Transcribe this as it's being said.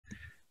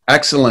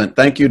Excellent.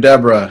 Thank you,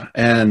 Deborah.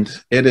 And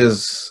it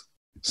is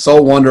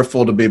so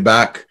wonderful to be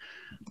back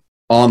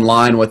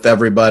online with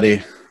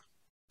everybody.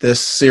 This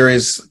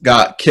series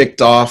got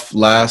kicked off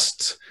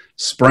last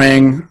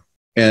spring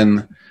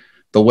in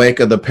the wake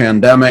of the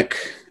pandemic,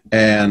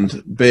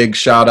 and big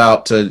shout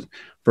out to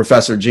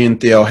Professor Jean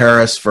Theo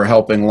Harris for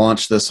helping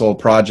launch this whole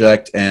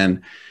project.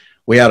 And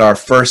we had our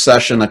first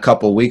session a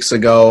couple weeks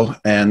ago,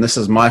 and this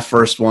is my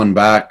first one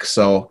back.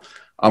 So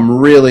I'm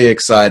really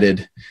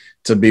excited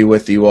to be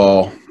with you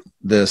all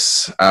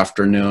this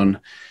afternoon.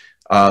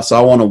 So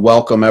I want to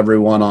welcome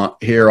everyone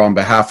here on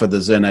behalf of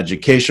the Zinn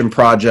Education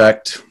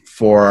Project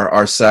for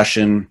our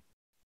session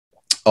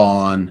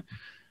on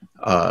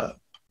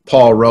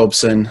Paul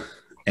Robeson,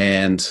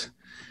 and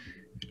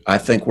I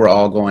think we're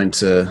all going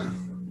to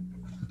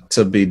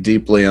be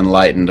deeply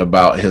enlightened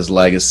about his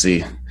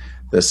legacy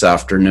this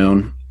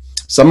afternoon.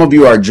 Some of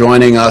you are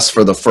joining us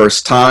for the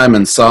first time,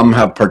 and some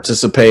have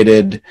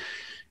participated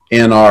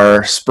in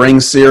our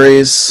spring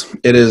series.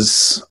 It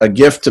is a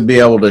gift to be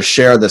able to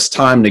share this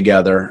time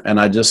together, and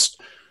I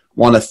just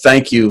want to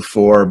thank you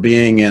for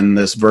being in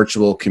this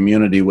virtual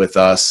community with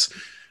us.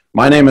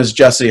 My name is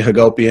Jesse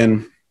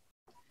Hagopian.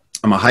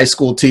 I'm a high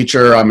school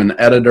teacher. I'm an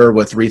editor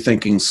with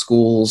Rethinking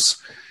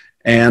Schools,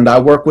 and I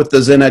work with the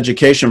Zinn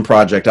Education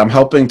Project. I'm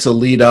helping to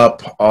lead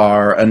up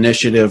our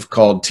initiative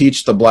called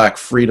Teach the Black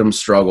Freedom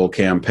Struggle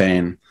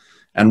campaign.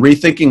 And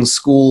Rethinking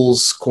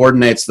Schools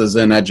coordinates the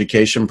Zinn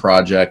Education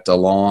Project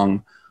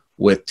along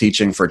with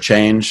Teaching for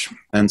Change.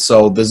 And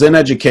so the Zinn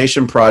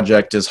Education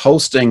Project is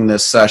hosting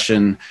this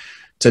session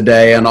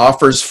today and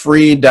offers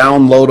free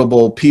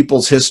downloadable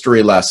people's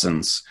history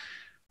lessons.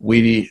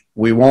 We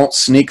won't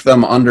sneak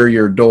them under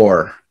your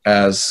door,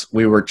 as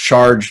we were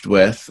charged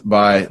with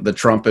by the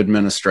Trump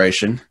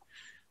administration,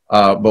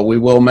 but we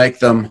will make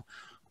them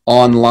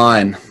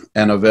online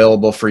and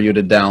available for you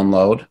to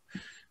download.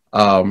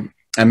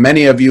 And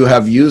many of you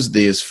have used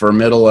these for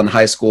middle and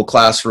high school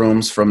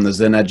classrooms from the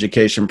Zinn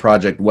Education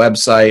Project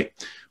website.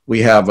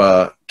 We have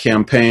a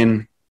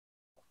campaign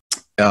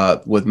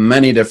with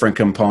many different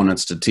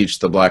components to teach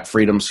the Black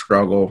freedom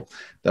struggle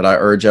that I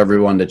urge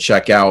everyone to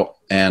check out.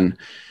 And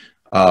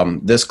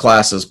this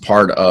class is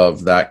part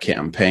of that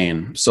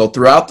campaign. So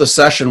throughout the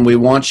session, we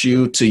want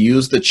you to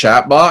use the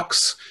chat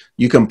box.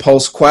 You can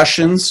post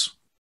questions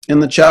in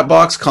the chat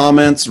box,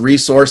 comments,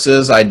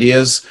 resources,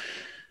 ideas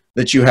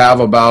that you have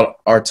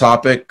about our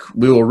topic.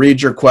 We will read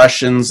your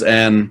questions,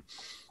 and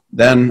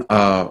then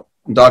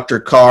Dr.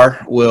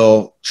 Carr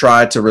will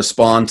try to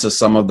respond to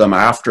some of them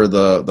after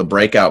the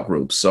breakout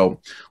groups.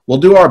 So we'll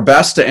do our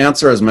best to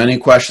answer as many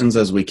questions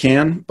as we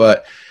can,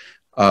 but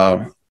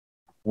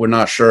we're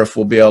not sure if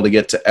we'll be able to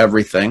get to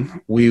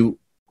everything. We'll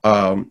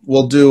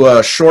do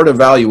a short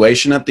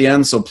evaluation at the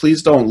end, so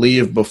please don't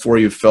leave before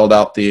you've filled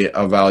out the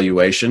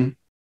evaluation.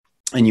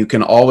 And you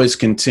can always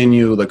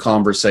continue the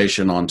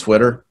conversation on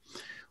Twitter.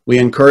 We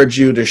encourage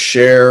you to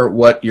share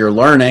what you're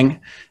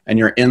learning and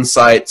your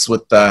insights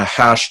with the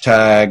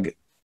hashtag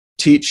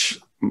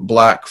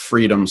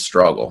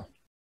 #TeachBlackFreedomStruggle.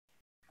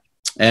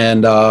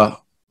 And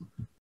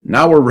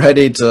now we're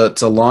ready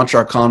to launch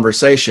our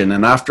conversation.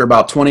 And after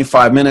about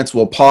 25 minutes,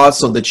 we'll pause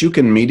so that you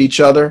can meet each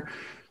other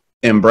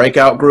in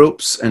breakout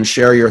groups and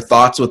share your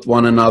thoughts with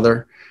one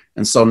another.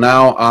 And so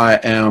now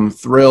I am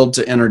thrilled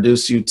to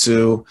introduce you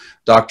to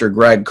Dr.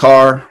 Greg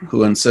Carr,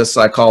 who insists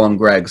I call him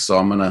Greg. So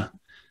I'm gonna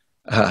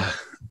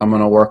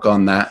work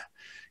on that.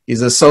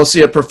 He's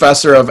Associate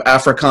Professor of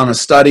Africana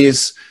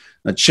Studies,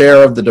 the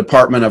Chair of the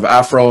Department of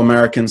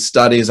Afro-American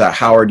Studies at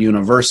Howard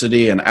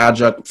University, and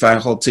Adjunct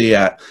Faculty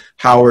at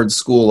Howard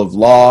School of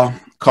Law.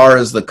 Carr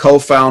is the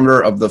co-founder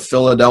of the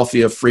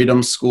Philadelphia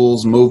Freedom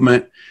Schools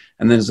movement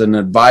and is an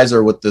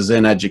advisor with the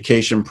Zinn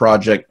Education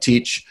Project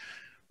Teach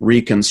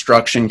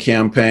Reconstruction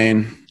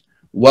campaign.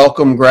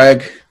 Welcome,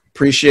 Greg.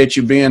 Appreciate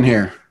you being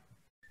here.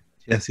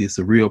 Jesse, it's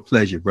a real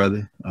pleasure,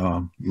 brother.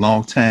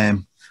 Long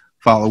time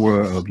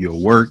follower of your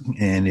work,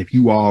 and if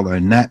you all are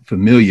not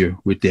familiar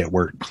with that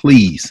work,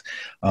 please,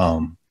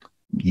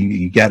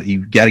 you got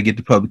to get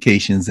the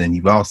publications, and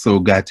you've also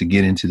got to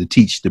get into the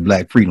Teach the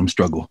Black Freedom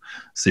Struggle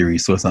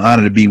series. So it's an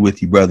honor to be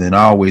with you, brother, and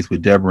always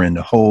with Deborah and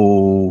the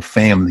whole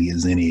family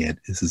is in it.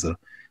 It's a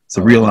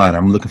real honor.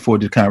 I'm looking forward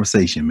to the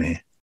conversation,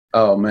 man.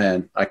 Oh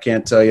man, I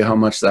can't tell you how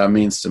much that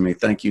means to me.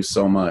 Thank you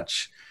so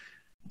much.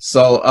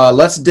 So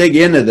let's dig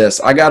into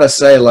this. I gotta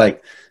say,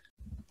 like,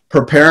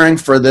 preparing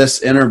for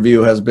this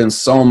interview has been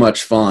so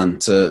much fun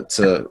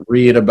to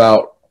read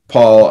about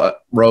Paul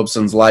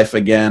Robeson's life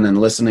again and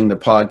listening to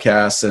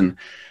podcasts, and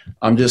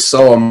I'm just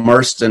so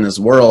immersed in his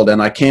world.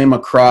 And I came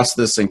across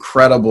this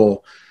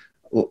incredible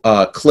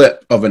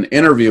clip of an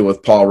interview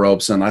with Paul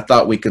Robeson I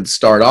thought we could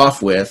start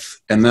off with,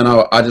 and then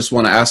I just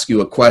want to ask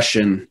you a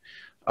question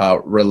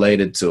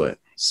related to it.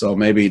 So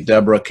maybe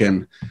Deborah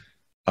can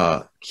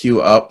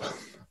cue up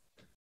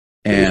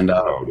and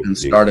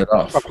start it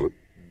off.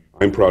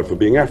 I'm proud for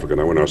being African.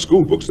 Now, in our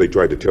school books, they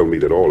tried to tell me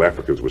that all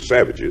Africans were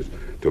savages,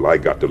 till I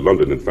got to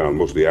London and found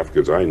most of the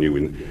Africans I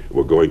knew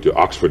were going to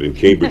Oxford and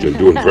Cambridge and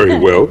doing very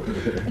well,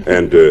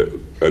 and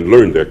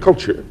learned their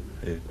culture.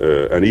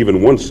 And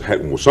even once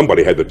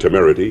somebody had the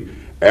temerity,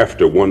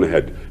 after one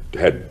had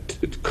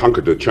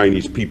conquered the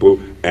Chinese people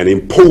and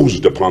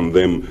imposed upon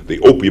them the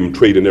opium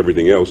trade and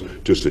everything else,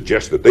 to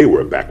suggest that they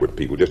were a backward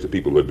people, just the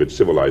people who had been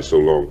civilized so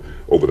long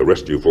over the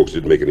rest of you folks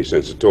didn't make any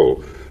sense at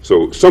all.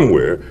 So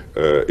somewhere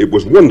it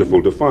was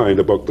wonderful to find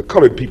about the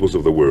colored peoples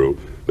of the world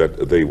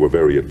that they were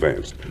very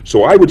advanced.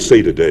 So I would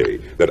say today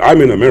that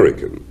I'm an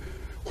American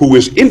who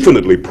is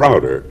infinitely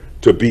prouder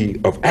to be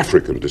of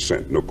African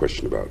descent, no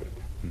question about it.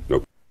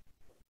 No.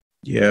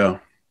 Yeah.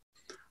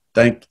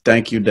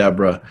 Thank you,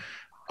 Deborah.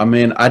 I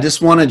mean, I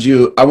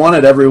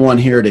wanted everyone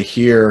here to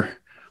hear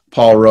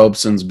Paul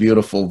Robeson's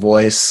beautiful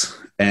voice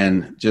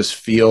and just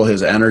feel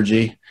his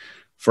energy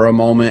for a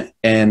moment.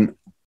 And,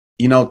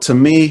 you know, to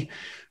me,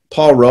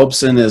 Paul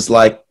Robeson is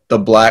like the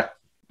Black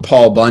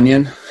Paul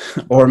Bunyan,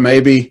 or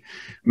maybe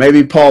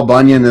Paul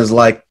Bunyan is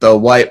like the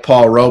white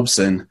Paul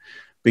Robeson,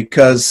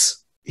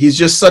 because he's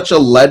just such a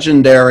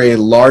legendary,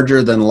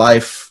 larger than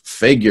life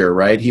figure,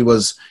 right? He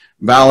was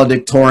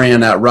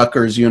valedictorian at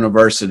Rutgers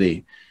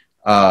University.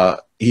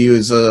 He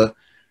was an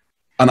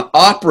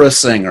opera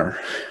singer,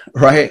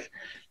 right?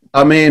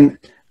 I mean,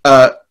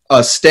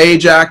 a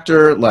stage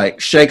actor, like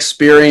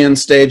Shakespearean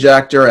stage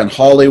actor and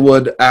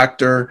Hollywood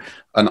actor,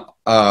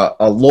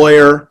 a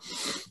lawyer,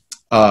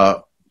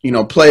 you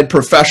know, played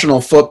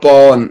professional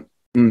football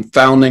in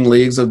founding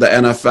leagues of the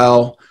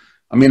NFL.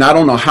 I mean, I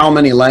don't know how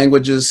many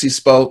languages he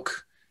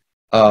spoke,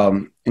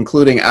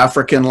 including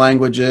African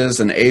languages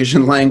and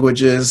Asian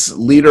languages,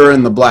 leader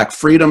in the Black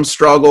freedom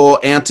struggle,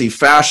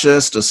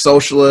 anti-fascist, a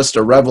socialist,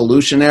 a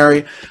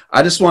revolutionary.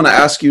 I just want to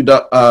ask you,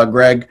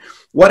 Greg,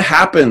 what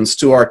happens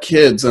to our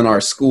kids in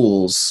our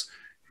schools,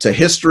 to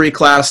history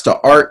class, to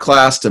art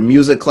class, to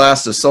music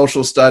class, to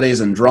social studies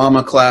and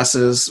drama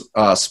classes,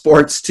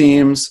 sports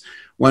teams,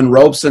 when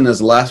Robeson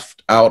is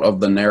left out of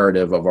the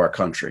narrative of our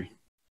country?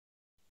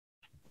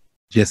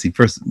 Jesse,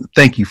 first,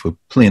 thank you for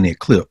playing that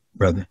clip,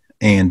 brother,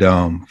 and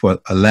for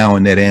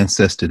allowing that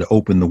ancestor to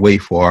open the way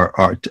for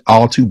our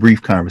all too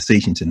brief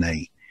conversation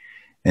tonight.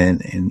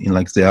 And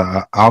like I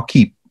said, I'll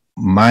keep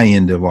my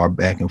end of our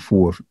back and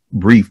forth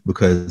brief,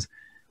 because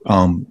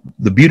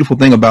the beautiful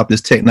thing about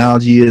this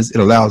technology is it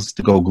allows us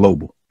to go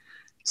global.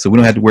 So we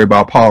don't have to worry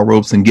about Paul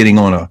Robeson getting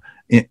on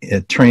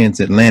a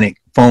transatlantic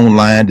phone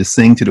line to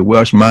sing to the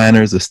Welsh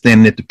miners, or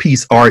standing at the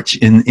Peace Arch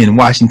in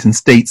Washington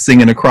State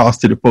singing across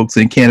to the folks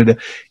in Canada.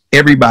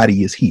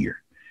 Everybody is here.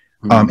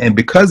 And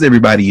because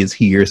everybody is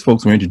here, as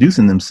folks were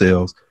introducing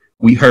themselves,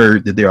 we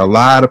heard that there are a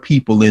lot of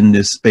people in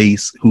this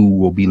space who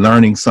will be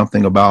learning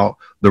something about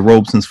the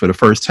Robesons for the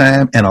first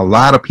time, and a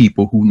lot of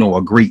people who know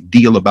a great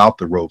deal about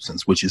the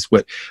Robesons, which is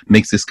what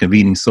makes this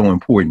convening so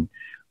important.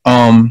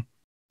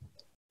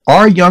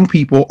 Our young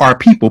people are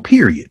people,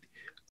 period.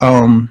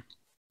 It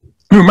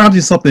reminds me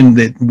of something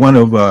that one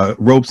of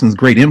Robeson's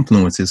great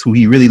influences, who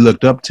he really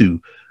looked up to,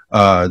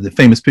 the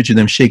famous picture of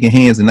them shaking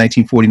hands in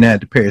 1949 at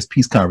the Paris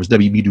Peace Conference,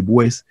 W.B. Du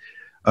Bois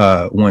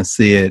once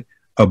said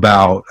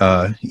about,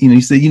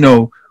 he said,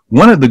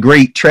 one of the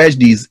great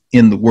tragedies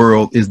in the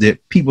world is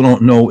that people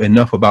don't know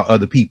enough about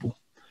other people.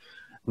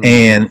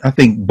 And I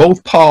think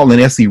both Paul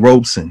and Essie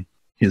Robeson,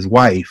 his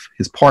wife,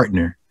 his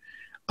partner,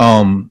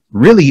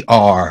 really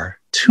are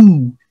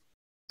two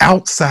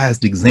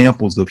outsized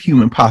examples of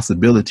human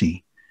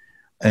possibility.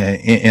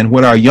 And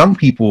what our young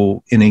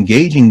people, in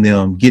engaging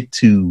them, get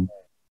to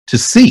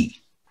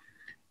see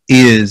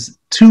is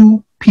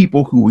two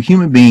people who are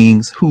human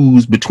beings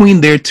who's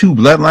between their two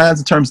bloodlines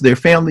in terms of their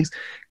families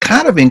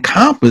kind of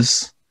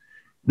encompass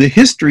the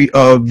history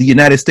of the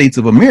United States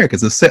of America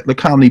as a settler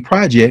colony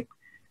project.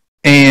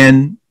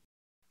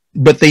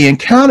 But they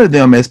encounter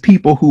them as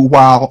people who,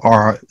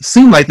 while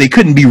seem like they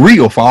couldn't be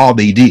real for all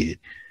they did,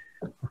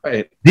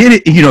 right,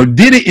 did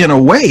it in a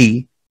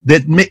way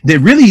that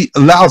really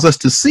allows us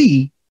to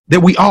see that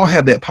we all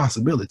have that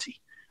possibility.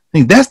 I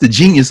think that's the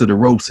genius of the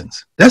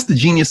Robesons. That's the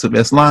genius of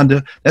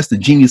Eslanda. That's the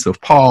genius of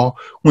Paul.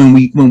 When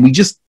we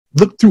just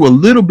look through a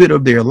little bit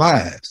of their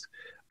lives.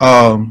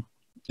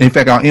 In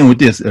fact, I'll end with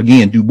this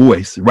again. Du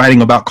Bois,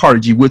 writing about Carter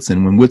G.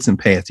 Woodson, when Woodson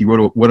passed, he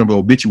wrote one of the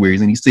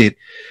obituaries, and he said,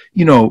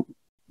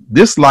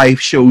 this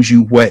life shows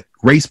you what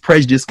race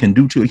prejudice can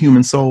do to a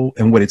human soul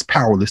and what it's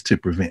powerless to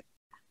prevent.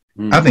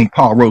 I think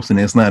Paul Robeson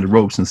and Eslanda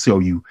Robeson show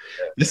you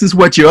this is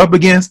what you're up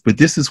against, but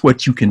this is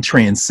what you can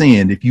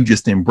transcend if you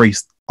just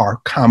embrace our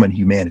common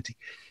humanity.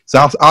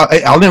 So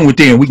I'll end with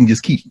there, and we can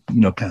just keep,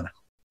 kind of.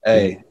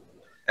 Hey,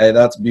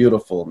 that's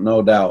beautiful,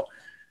 no doubt.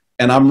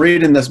 And I'm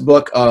reading this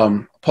book,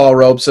 Paul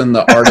Robeson,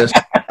 the artist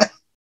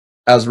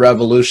as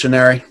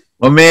revolutionary.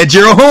 Oh man,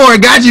 Gerald Horn,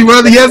 got you,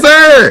 brother. Yes,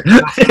 sir.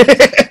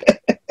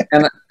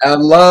 And I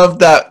love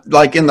that,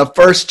 like in the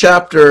first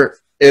chapter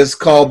is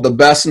called The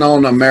Best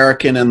Known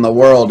American in the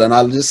World. And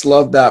I just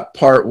love that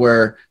part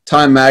where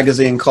Time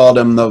Magazine called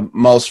him the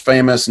most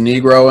famous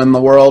Negro in the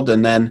world.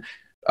 And then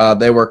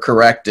they were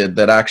corrected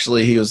that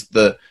actually he was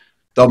the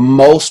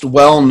most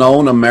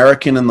well-known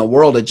American in the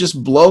world. It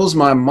just blows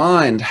my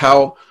mind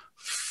how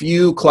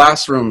few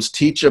classrooms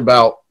teach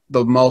about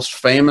the most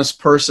famous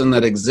person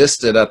that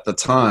existed at the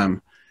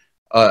time.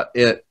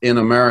 in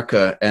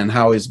America and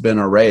how he's been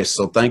erased.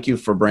 So thank you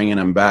for bringing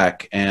him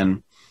back,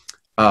 and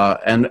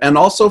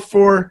also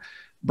for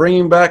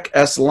bringing back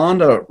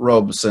Eslanda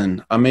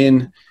Robeson. I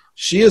mean,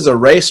 she is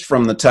erased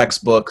from the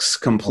textbooks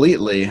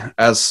completely,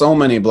 as so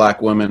many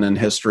Black women in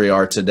history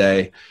are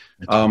today.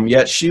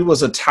 Yet she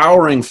was a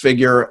towering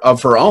figure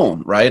of her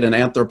own, right? An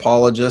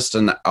anthropologist,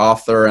 an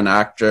author, an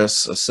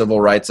actress, a civil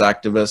rights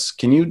activist.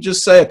 Can you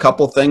just say a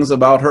couple things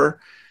about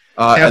her?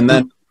 And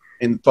then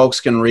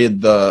folks can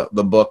read the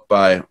book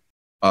by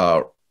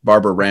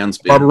Barbara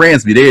Ransby. Barbara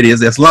Ransby, there it is.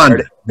 That's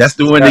London. That's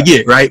the one to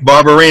get, right?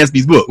 Barbara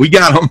Ransby's book. We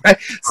got them, right?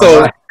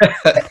 So,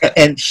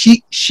 and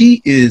she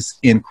is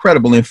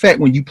incredible. In fact,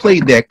 when you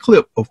played that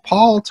clip of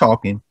Paul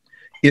talking,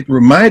 it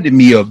reminded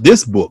me of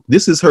this book.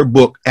 This is her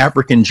book,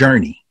 African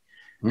Journey.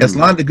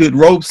 Eslanda Goode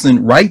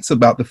Robinson writes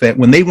about the fact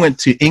when they went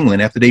to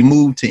England, after they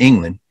moved to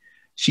England,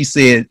 she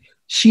said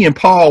she and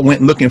Paul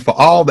went looking for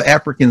all the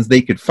Africans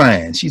they could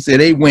find. She said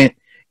they went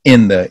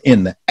in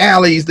the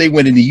alleys, they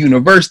went in the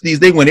universities,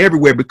 they went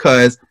everywhere,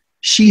 because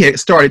she had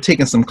started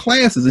taking some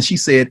classes, and she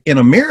said, in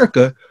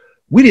America,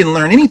 we didn't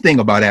learn anything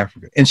about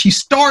Africa. And she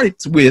started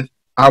with,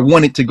 I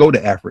wanted to go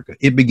to Africa.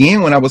 It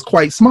began when I was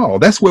quite small.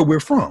 That's where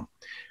we're from.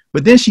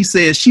 But then she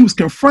says she was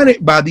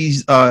confronted by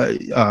these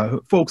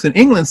folks in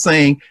England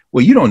saying,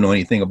 well, you don't know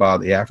anything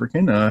about the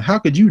African. How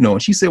could you know?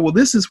 And she said, well,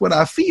 this is what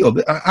I feel.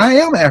 I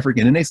am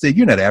African. And they said,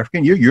 you're not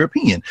African, you're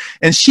European.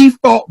 And she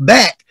fought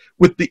back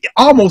with the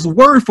almost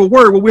word for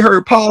word what we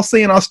heard Paul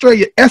say in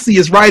Australia. Essie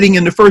is writing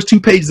in the first 2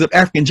 pages of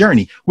African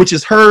Journey, which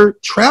is her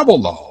travel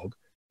log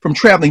from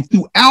traveling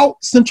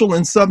throughout Central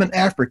and Southern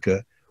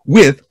Africa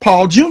with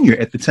Paul Jr.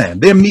 at the time.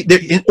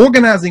 They're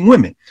organizing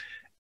women.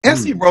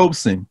 Essie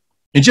Robeson,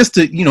 and just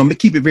to,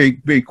 keep it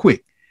very, very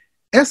quick,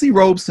 Essie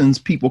Robeson's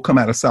people come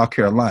out of South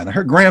Carolina.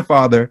 Her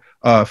grandfather,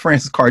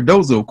 Francis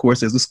Cardozo, of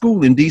course, has a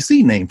school in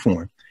D.C. named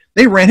for him.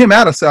 They ran him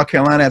out of South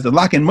Carolina after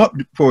locking him up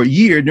for a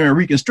year during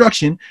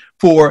Reconstruction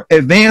for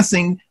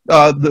advancing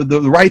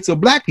the rights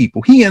of Black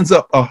people. He ends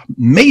up a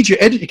major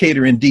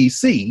educator in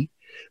D.C.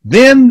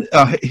 Then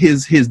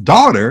his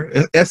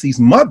daughter, Essie's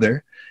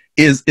mother,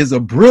 is a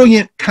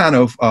brilliant kind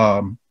of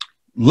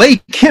lay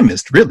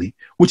chemist, really,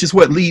 which is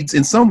what leads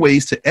in some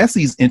ways to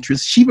Essie's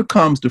interest. She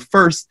becomes the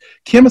first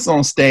chemist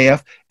on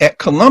staff at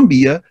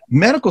Columbia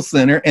Medical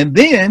Center. And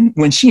then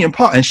when she and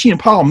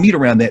Paul meet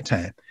around that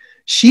time,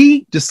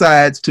 she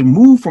decides to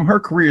move from her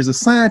career as a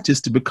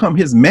scientist to become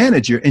his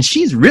manager. And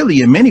she's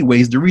really, in many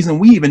ways, the reason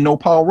we even know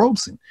Paul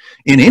Robeson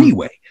in any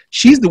way.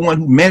 She's the one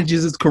who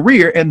manages his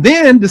career and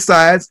then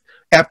decides,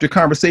 after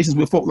conversations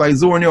with folk like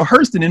Zora Neale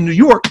Hurston in New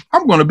York,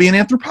 I'm going to be an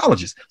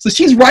anthropologist. So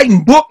she's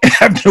writing book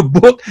after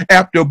book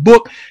after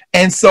book.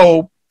 And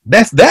so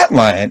that's that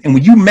line. And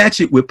when you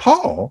match it with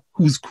Paul,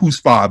 whose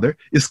father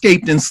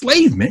escaped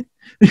enslavement,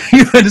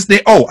 you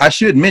understand. Oh, I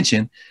should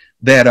mention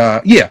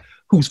that,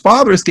 whose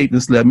father escaped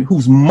enslavement,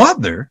 whose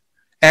mother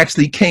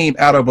actually came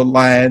out of a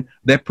line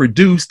that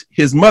produced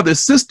his mother's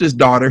sister's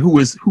daughter, who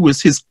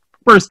is his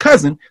first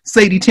cousin,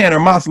 Sadie Tanner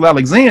Mossel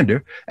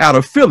Alexander, out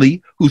of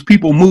Philly, whose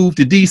people moved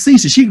to D.C.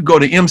 so she could go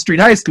to M Street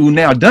High School,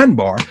 now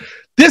Dunbar.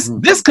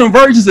 This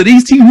convergence of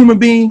these two human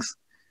beings,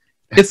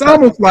 it's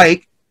almost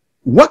like,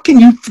 what can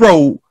you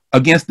throw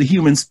against the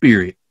human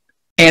spirit?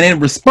 And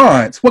in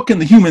response, what can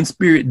the human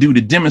spirit do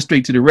to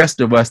demonstrate to the rest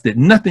of us that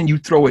nothing you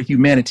throw at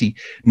humanity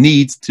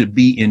needs to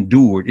be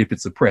endured if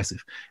it's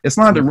oppressive?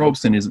 Eslanda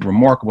Robeson is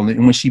remarkable.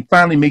 And when she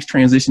finally makes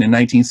transition in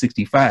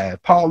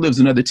 1965, Paul lives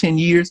another 10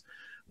 years.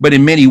 But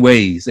in many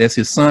ways, as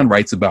his son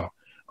writes about,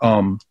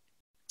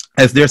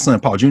 as their son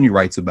Paul Jr.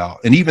 writes about,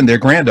 and even their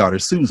granddaughter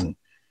Susan,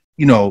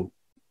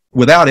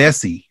 without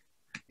Essie,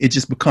 it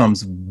just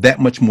becomes that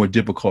much more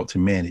difficult to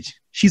manage.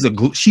 She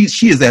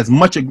is as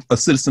much a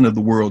citizen of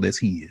the world as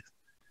he is.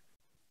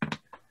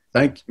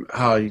 Thank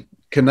you.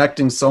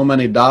 Connecting so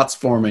many dots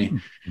for me.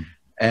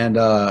 And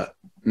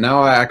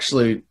now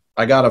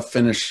I got to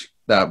finish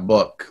that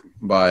book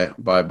by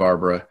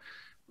Barbara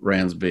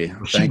Ransby.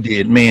 She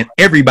did, man.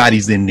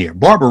 Everybody's in there.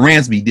 Barbara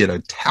Ransby did a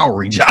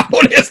towering job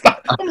on this.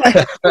 I'm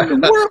like, what in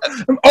the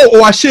world?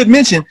 Oh, I should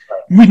mention,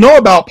 we know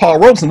about Paul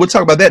Robeson. We'll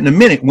talk about that in a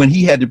minute. When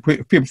he had to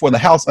appear before the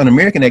House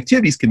Un-American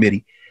Activities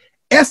Committee,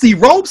 Essie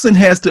Robeson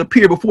has to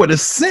appear before the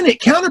Senate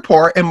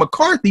counterpart and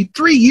McCarthy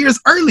 3 years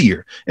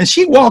earlier. And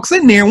she walks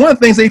in there, and one of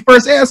the things they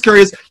first ask her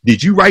is,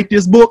 did you write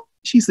this book?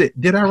 She said,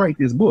 did I write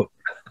this book?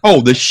 Oh,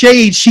 the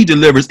shade she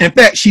delivers. In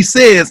fact, she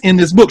says in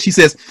this book, she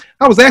says,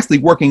 I was actually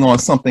working on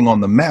something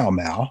on the Mau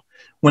Mau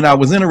when I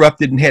was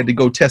interrupted and had to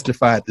go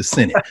testify at the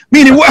Senate.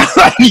 Meaning,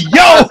 what?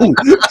 Yo!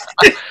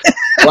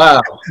 Wow.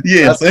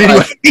 Yeah. That's, so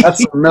anyway,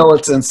 that's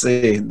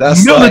militancy.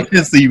 That's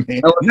militancy,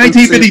 man.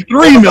 Militancy.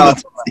 1953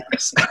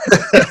 militancy.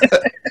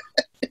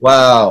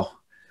 Wow.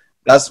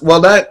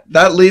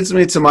 That leads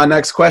me to my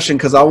next question,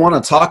 because I want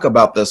to talk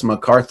about this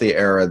McCarthy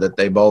era that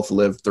they both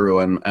lived through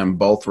and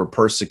both were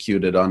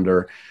persecuted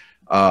under.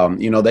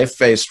 They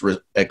faced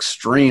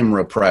extreme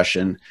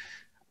repression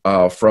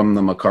from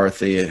the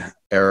McCarthy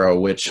era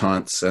witch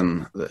hunts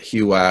and the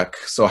HUAC.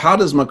 So how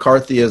does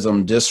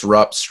McCarthyism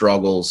disrupt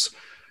struggles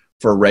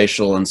for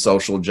racial and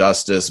social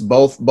justice,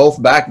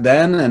 both back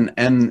then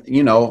and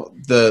you know,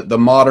 the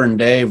modern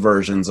day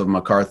versions of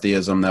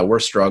McCarthyism that we're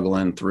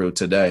struggling through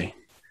today.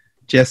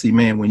 Jesse,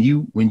 man, when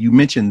you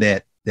mentioned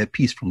that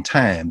piece from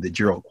Time that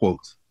Gerald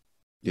quotes,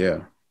 yeah,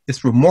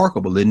 it's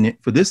remarkable, isn't it,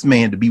 for this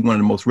man to be one of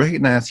the most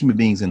recognized human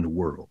beings in the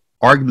world,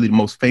 arguably the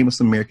most famous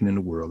American in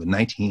the world, in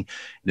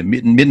the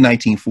mid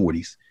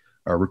 1940s,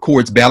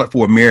 records Ballot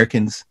for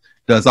Americans,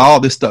 does all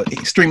this stuff,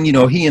 extreme, you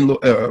know, he and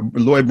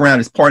Lloyd Brown,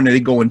 his partner, they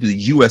go into the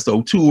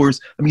USO tours.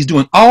 I mean, he's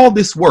doing all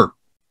this work.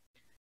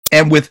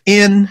 And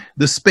within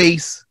the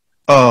space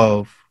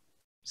of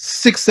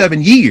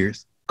 6-7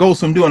 years, goes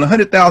from doing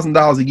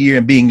 $100,000 a year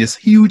and being this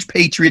huge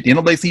patriot, the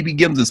NAACP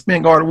gives him the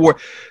Spingarn Award,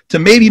 to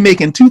maybe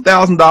making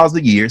 $2,000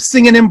 a year,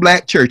 singing in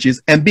black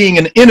churches and being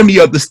an enemy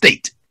of the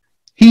state.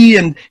 He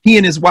and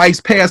his wife's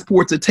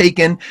passports are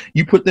taken.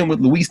 You put them with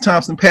Louise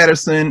Thompson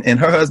Patterson and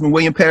her husband,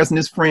 William Patterson,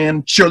 his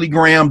friend, Shirley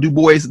Graham, Du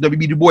Bois,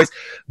 W.B. Du Bois.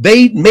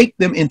 They make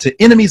them into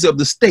enemies of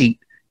the state.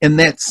 And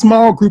that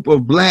small group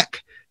of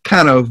black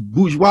kind of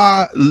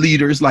bourgeois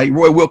leaders like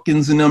Roy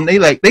Wilkins and them,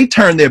 they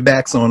turn their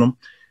backs on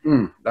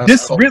them. I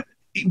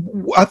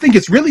think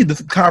it's really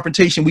the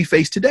confrontation we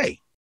face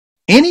today.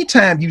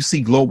 Anytime you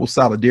see global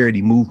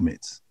solidarity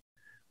movements,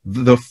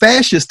 the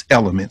fascist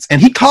elements, and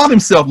he called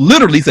himself,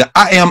 literally said,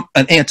 I am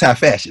an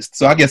anti-fascist.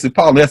 So I guess if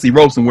Paul and Jesse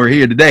Robeson were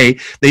here today,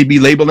 they'd be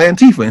labeled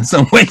Antifa in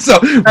some way. So,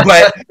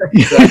 but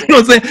you know what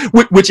I'm saying?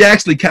 Which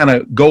actually kind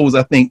of goes,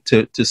 I think,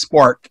 to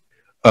spark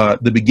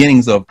the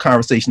beginnings of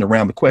conversation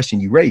around the question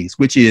you raised,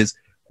 which is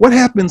what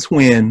happens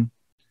when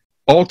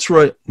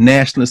ultra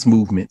nationalist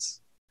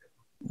movements,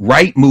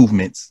 right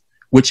movements,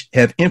 which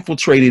have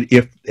infiltrated,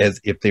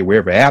 if they were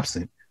ever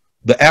absent,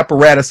 the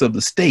apparatus of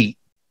the state,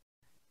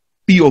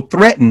 feel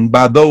threatened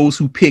by those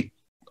who pick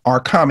our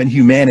common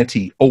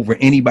humanity over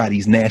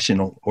anybody's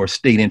national or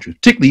state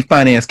interest, particularly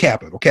finance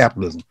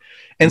capitalism.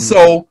 And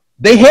so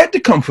they had to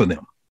come for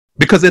them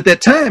because at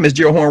that time, as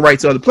Gerald Horne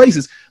writes other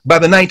places, by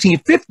the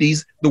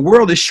 1950s, the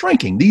world is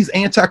shrinking. These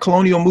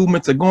anti-colonial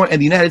movements are going, and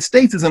the United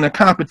States is in a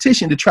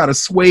competition to try to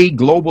sway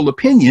global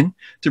opinion,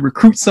 to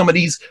recruit some of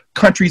these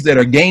countries that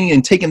are gaining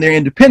and taking their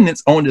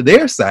independence onto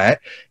their side.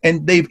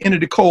 And they've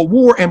entered the Cold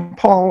War, and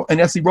Paul and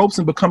Jesse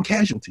Robeson become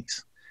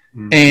casualties.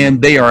 And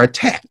they are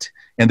attacked.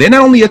 And they're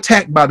not only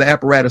attacked by the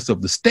apparatus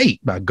of the state,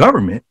 by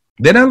government,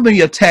 they're not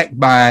only attacked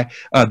by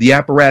the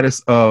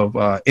apparatus of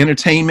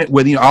entertainment,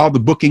 where all the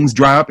bookings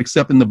dry up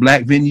except in the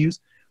black venues.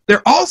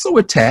 They're also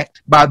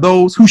attacked by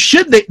those who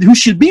should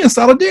be in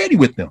solidarity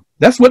with them.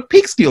 That's what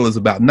Peekskill is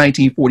about in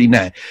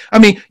 1949. I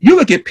mean, you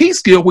look at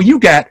Peekskill where you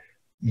got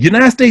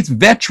United States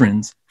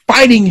veterans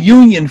fighting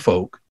Union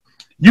folk.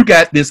 You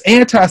got this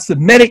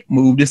anti-Semitic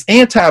move, this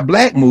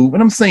anti-black move.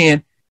 And I'm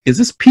saying, is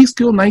this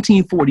Peekskill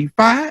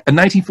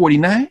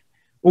 1949,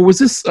 or was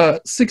this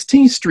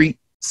 16th Street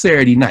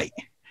Saturday night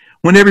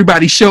when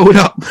everybody showed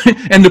up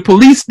and the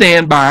police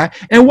stand by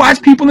and watch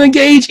people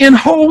engage in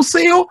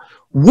wholesale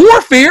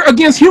warfare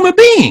against human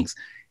beings?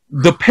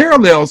 The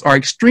parallels are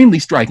extremely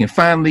striking.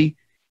 Finally,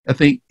 I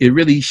think it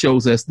really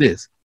shows us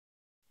this.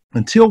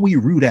 Until we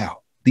root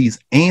out these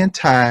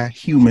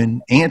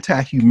anti-human,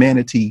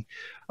 anti-humanity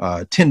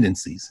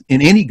tendencies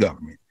in any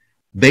government,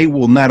 they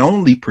will not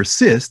only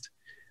persist,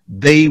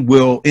 they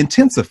will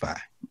intensify.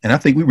 And I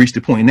think we reached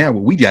a point now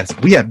where we have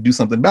to do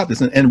something about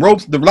this. And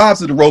the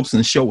lives of the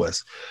Robesons show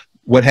us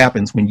what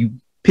happens when you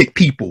pick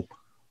people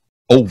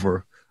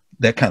over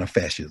that kind of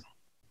fascism.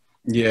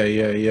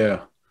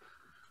 Yeah,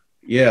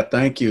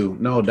 thank you.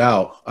 No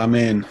doubt. I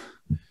mean,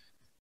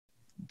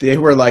 they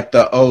were like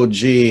the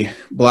OG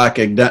black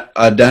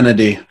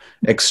identity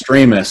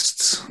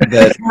extremists.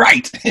 That,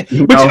 right.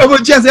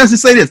 But Jesse, I should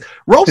say this.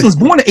 Robeson's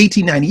born in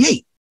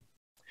 1898.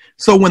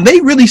 So when they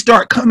really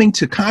start coming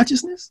to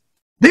consciousness,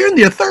 they're in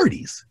their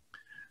 30s.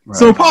 Right.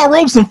 So when Paul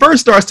Robeson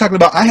first starts talking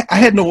about, I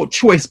had no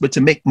choice but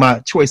to make my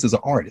choice as an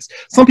artist.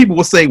 Some people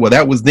will say, well,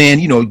 that was then,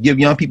 give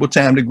young people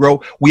time to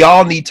grow. We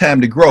all need time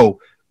to grow.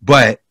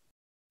 But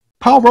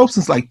Paul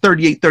Robeson's like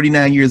 38,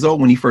 39 years old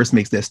when he first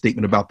makes that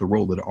statement about the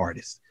role of the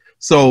artist.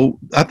 So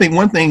I think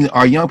one thing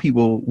our young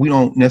people, we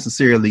don't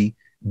necessarily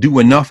do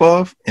enough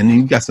of, and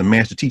you've got some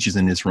master teachers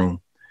in this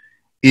room,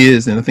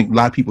 is, and I think a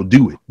lot of people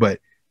do it, but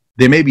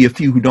there may be a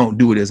few who don't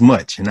do it as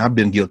much, and I've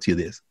been guilty of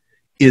this,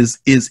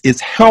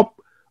 is help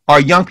our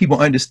young people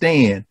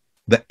understand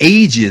the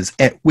ages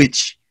at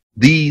which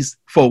these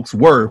folks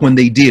were when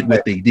they did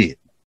what they did.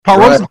 Paul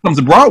Robeson becomes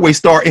a Broadway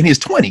star in his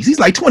 20s. He's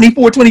like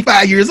 24,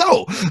 25 years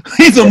old.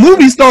 He's a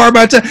movie star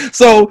by the time.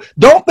 So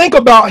don't think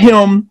about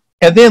him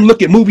and then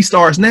look at movie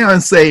stars now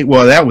and say,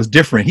 well, that was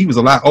different. He was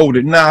a lot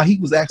older. Nah, he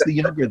was actually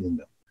younger than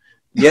them.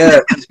 Yeah,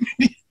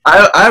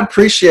 I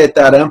appreciate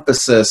that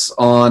emphasis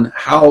on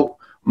how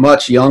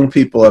much young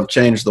people have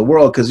changed the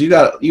world, because you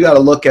got to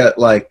look at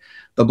like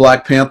the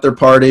Black Panther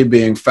Party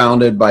being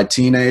founded by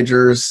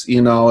teenagers,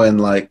 and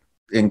like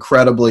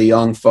incredibly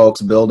young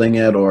folks building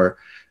it, or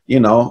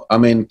I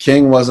mean,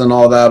 King wasn't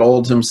all that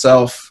old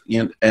himself,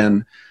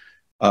 and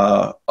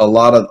a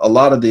lot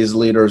of these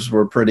leaders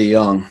were pretty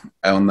young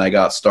when they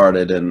got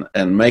started,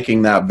 and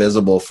making that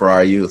visible for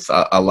our youth.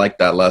 I like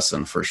that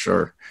lesson for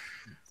sure.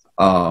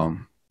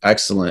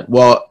 Excellent.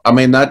 Well, I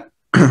mean, that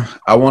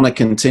I want to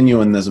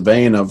continue in this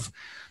vein of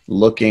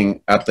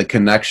looking at the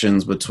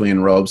connections between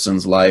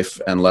Robeson's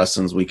life and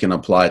lessons we can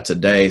apply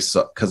today.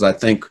 So, because I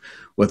think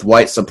with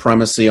white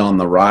supremacy on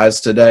the rise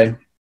today,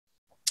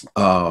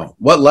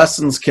 what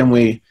lessons can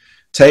we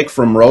take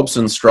from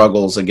Robeson's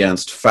struggles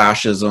against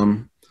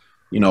fascism,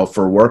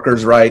 for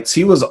workers' rights?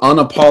 He was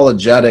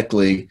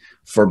unapologetically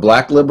for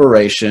Black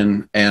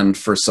liberation and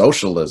for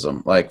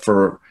socialism, like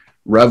for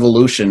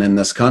revolution in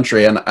this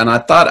country. And I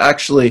thought,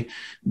 actually,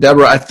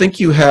 Deborah, I think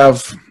you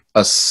have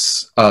a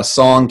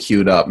song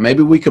queued up.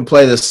 Maybe we could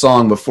play this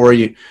song before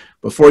you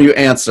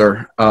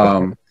answer,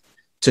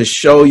 to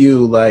show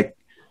you like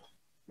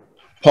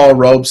Paul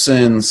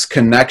Robeson's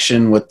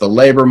connection with the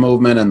labor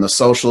movement and the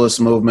socialist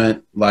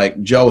movement.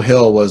 Like Joe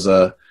Hill was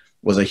a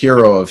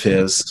hero of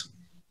his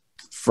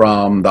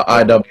from the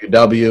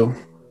IWW,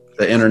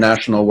 the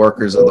International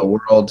Workers of the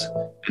World.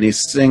 And he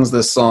sings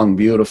this song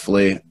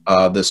beautifully,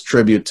 this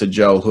tribute to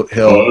Joe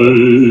Hill.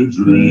 I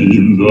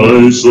dreamed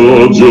I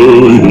saw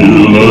Joe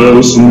Hill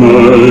last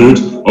night,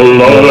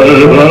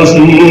 alive as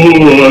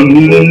you and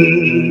me.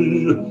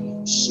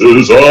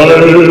 Says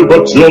I,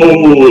 but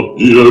Joe,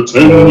 you're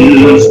 10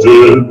 years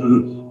dead.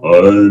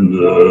 I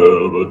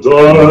never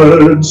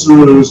died,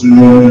 says he.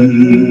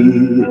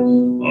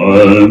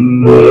 I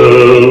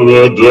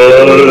never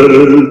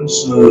died,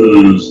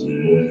 says he.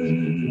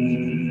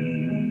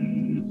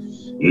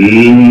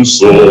 In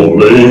Salt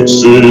Lake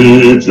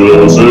City,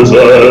 just as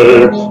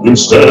I am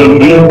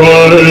standing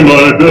by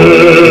my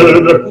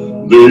bed,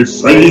 they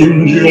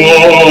framed you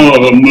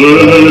on a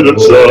murder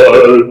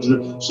charge,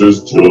 says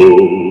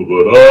Joe,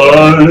 but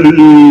I'm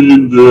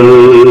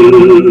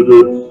dead,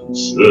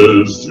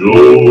 says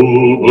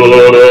Joe, but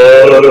I.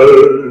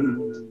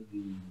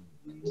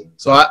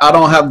 So I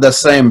don't have the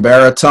same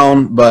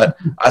baritone, but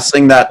I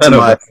sing that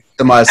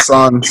to my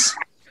sons.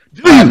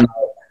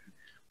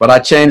 But I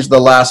changed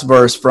the last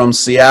verse from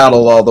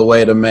Seattle all the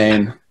way to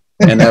Maine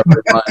and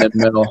every line in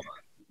middle.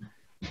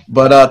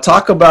 But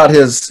talk about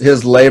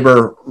his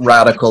labor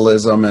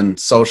radicalism and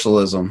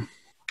socialism.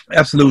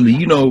 Absolutely.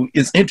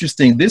 It's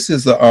interesting. This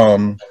is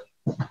a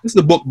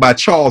book by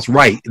Charles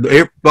Wright.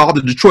 All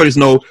the Detroiters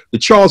know the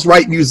Charles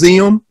Wright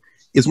Museum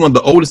is one of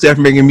the oldest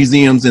African-American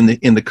museums in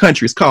the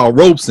country. It's called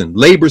Robeson,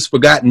 Labor's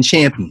Forgotten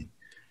Champion.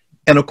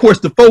 And of course,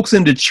 the folks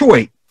in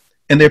Detroit,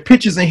 and there are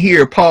pictures in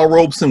here of Paul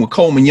Robeson with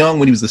Coleman Young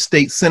when he was a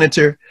state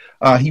senator.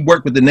 He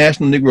worked with the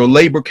National Negro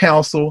Labor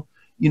Council.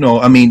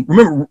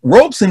 Remember,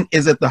 Robeson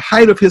is at the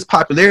height of his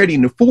popularity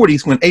in the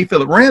 40s when A.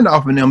 Philip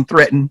Randolph and them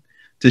threatened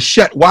to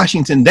shut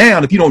Washington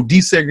down if you don't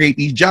desegregate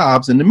these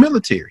jobs in the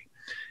military.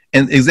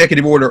 And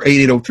Executive Order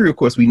 8803, of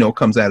course, we know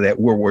comes out of that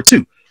World War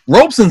II.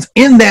 Robeson's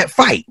in that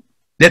fight.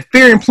 That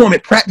Fair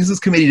Employment Practices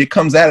Committee that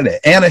comes out of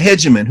that, Anna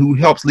Hegeman, who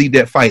helps lead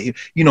that fight,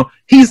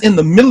 he's in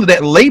the middle of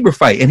that labor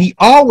fight. And he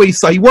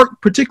worked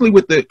particularly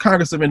with the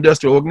Congress of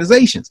Industrial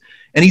Organizations.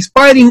 And he's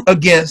fighting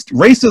against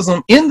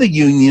racism in the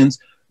unions.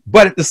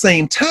 But at the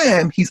same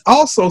time, he's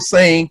also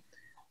saying,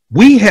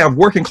 we have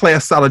working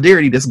class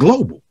solidarity that's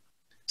global.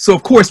 So,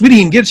 of course, we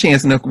didn't get a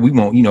chance enough. We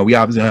won't, we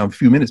obviously have a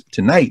few minutes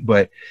tonight.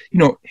 But,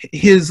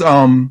 his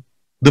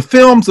the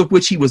films of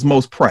which he was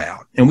most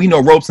proud, and we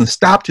know Robeson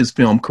stopped his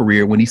film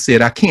career when he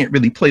said, I can't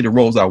really play the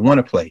roles I want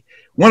to play.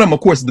 One of them, of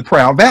course, is The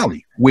Proud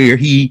Valley, where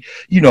he,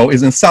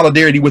 is in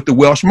solidarity with the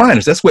Welsh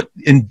miners. That's what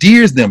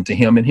endears them to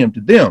him and him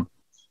to them.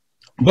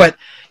 But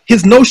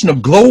his notion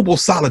of global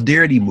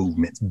solidarity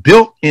movements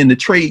built in the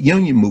trade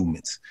union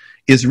movements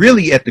is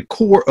really at the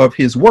core of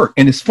his work.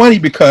 And it's funny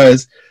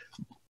because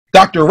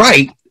Dr.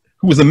 Wright,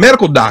 who was a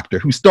medical doctor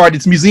who started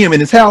this museum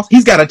in his house,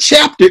 he's got a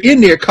chapter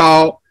in there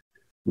called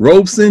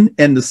Robeson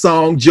and the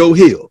Song Joe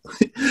Hill.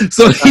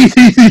 So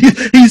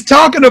he's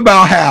talking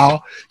about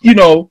how,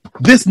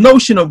 this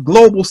notion of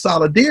global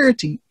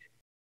solidarity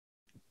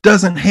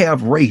doesn't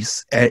have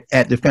race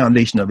at the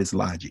foundation of its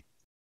logic.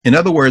 In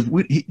other words,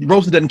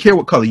 Robeson doesn't care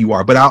what color you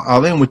are, but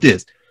I'll end with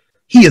this.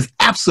 He is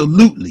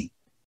absolutely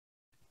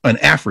an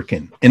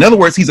African. In other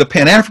words, he's a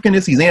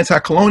Pan-Africanist, he's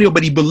anti-colonial,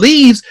 but he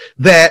believes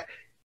that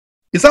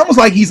it's almost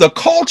like he's a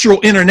cultural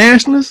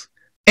internationalist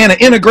and an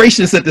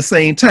integrationist at the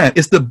same time.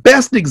 It's the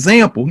best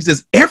example. He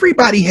says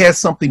everybody has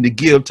something to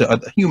give to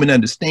human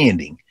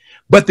understanding,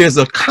 but there's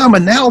a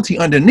commonality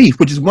underneath,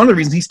 which is one of the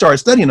reasons he started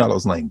studying all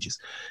those languages.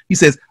 He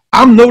says,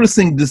 I'm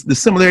noticing the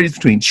similarities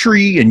between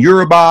Tree and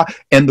Yoruba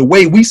and the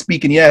way we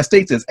speak in the United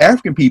States as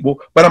African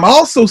people, but I'm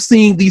also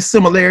seeing these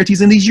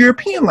similarities in these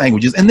European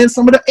languages and then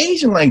some of the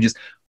Asian languages.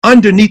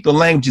 Underneath the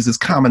languages is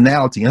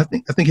commonality. And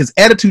I think his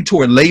attitude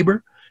toward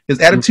labor, his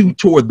attitude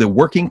toward the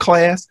working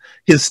class,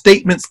 his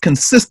statements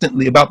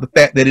consistently about the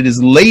fact that it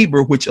is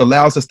labor which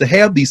allows us to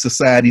have these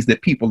societies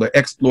that people are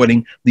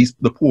exploiting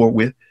the poor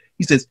with.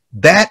 He says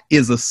that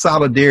is a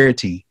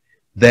solidarity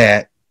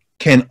that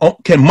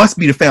must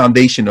be the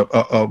foundation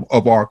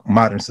of our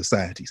modern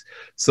societies.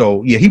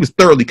 So yeah, he was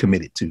thoroughly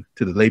committed to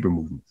the labor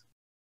movement.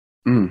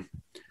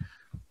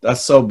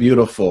 That's so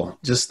beautiful.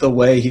 Just the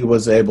way he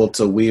was able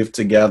to weave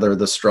together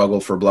the struggle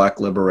for Black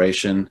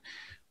liberation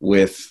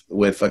with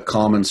a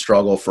common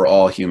struggle for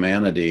all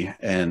humanity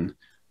and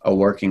a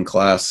working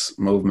class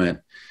movement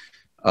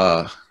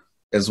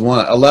is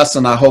a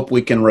lesson I hope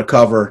we can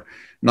recover,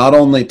 not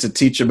only to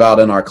teach about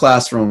in our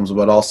classrooms,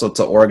 but also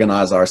to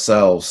organize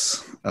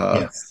ourselves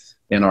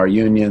in our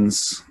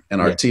unions,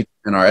 in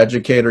our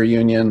educator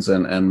unions,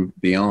 and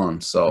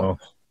beyond. So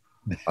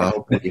I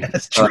hope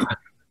that's true.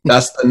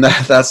 That's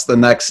the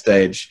next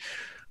stage.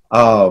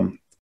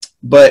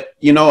 But,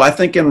 you know, I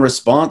think in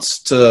response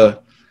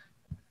to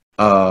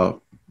that,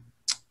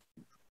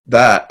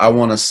 I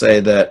want to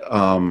say that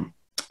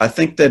I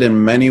think that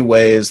in many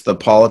ways, the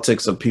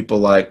politics of people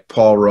like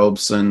Paul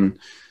Robeson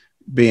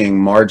being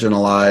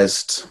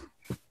marginalized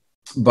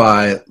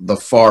by the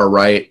far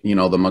right, you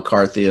know, the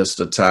McCarthyist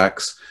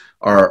attacks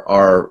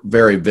are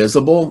very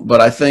visible.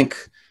 But I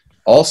think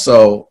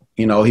also,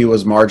 you know, he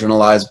was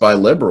marginalized by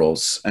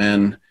liberals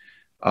and,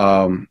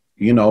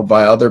 you know,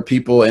 by other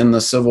people in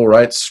the civil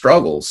rights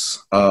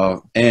struggles.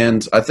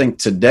 And I think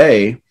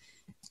today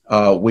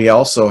we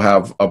also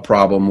have a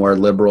problem where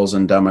liberals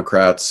and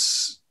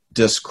Democrats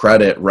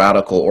discredit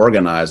radical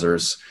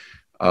organizers.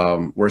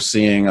 We're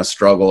seeing a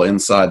struggle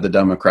inside the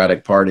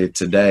Democratic Party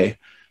today.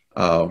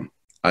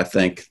 I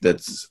think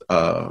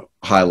that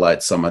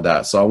highlights some of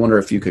that. So I wonder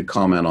if you could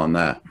comment on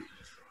that.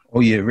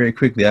 Oh yeah, very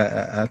quickly.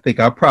 I think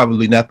I'm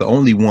probably not the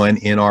only one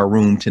in our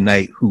room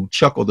tonight who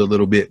chuckled a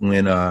little bit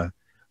when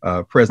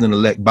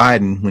President-elect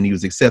Biden, when he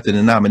was accepting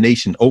the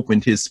nomination,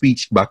 opened his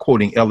speech by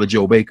quoting Ella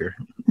Jo Baker.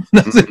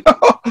 I said,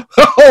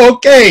 oh,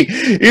 okay,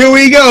 here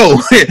we go.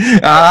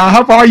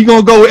 How far are you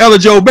going to go with Ella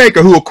Jo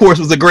Baker, who, of course,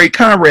 was a great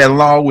comrade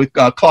along with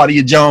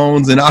Claudia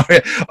Jones and all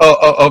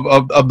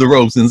of the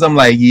Robesons? I'm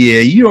like, yeah,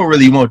 you don't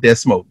really want that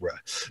smoke, bro.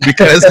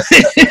 Because,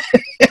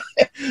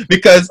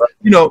 because,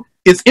 you know,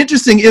 it's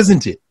interesting,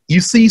 isn't it? You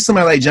see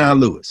somebody like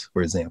John Lewis,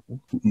 for example,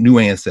 new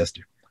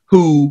ancestor,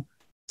 who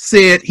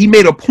said he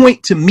made a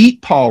point to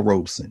meet Paul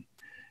Robeson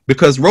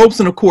because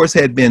Robeson, of course,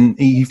 he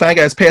finally got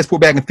his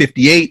passport back in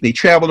 '58. They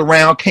traveled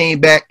around, came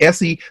back.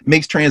 Essie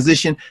makes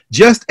transition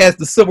just as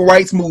the civil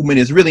rights movement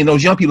is really, and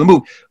those young people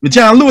move. But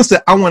John Lewis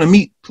said, I want to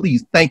meet,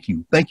 please. Thank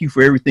you. Thank you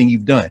for everything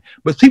you've done.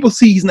 But people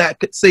say he's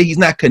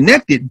not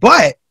connected.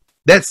 But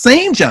that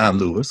same John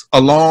Lewis,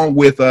 along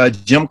with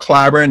Jim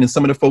Clyburn and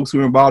some of the folks who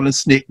were involved in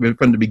SNCC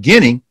from the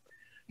beginning,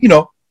 you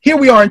know, here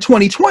we are in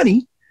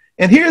 2020.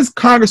 And here's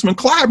Congressman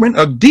Clyburn,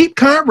 a deep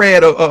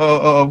comrade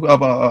of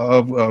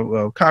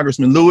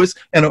Congressman Lewis,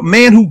 and a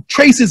man who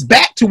traces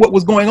back to what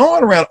was going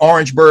on around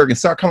Orangeburg and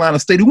South Carolina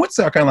State, who went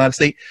to South Carolina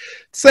State,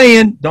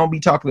 saying, don't be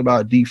talking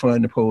about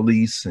defund the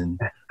police and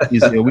we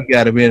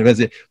got to be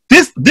this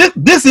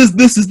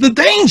is the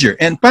danger.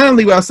 And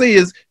finally, what I'll say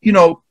is, you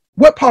know,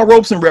 what Paul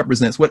Robeson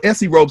represents, what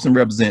Essie Robeson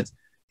represents,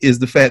 is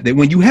the fact that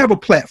when you have a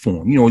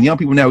platform, you know, young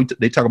people now,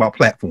 they talk about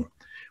platform.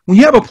 When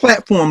you have a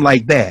platform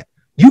like that,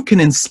 you can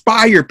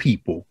inspire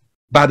people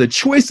by the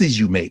choices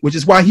you make, which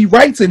is why he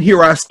writes in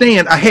Here I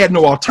Stand, I had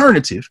no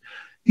alternative.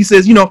 He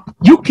says, you know,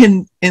 you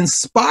can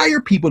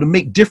inspire people to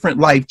make different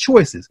life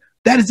choices.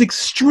 That is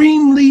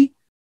extremely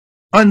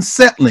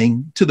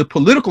unsettling to the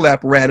political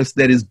apparatus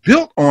that is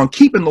built on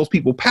keeping those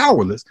people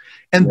powerless.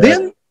 And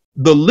then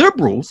the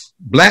liberals,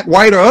 black,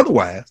 white, or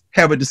otherwise,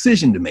 have a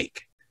decision to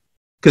make.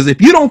 Because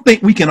if you don't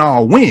think we can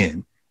all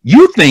win,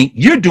 you think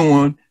you're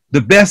doing the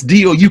best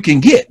deal you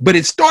can get. But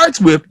it starts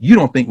with, you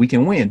don't think we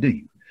can win, do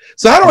you?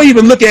 So I don't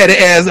even look at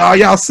it as, oh,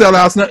 y'all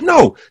sellouts.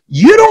 No,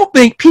 you don't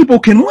think people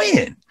can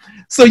win.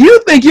 So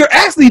you think you're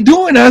actually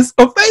doing us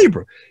a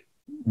favor.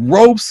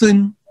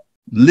 Robeson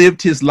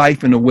lived his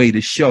life in a way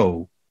to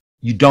show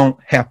you don't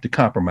have to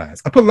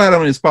compromise. I put a lot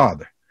on his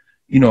father,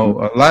 you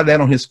know, a lot of that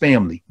on his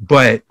family.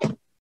 But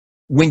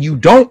when you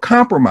don't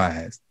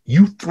compromise,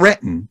 you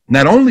threaten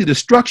not only the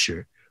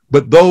structure,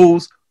 but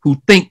those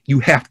who think you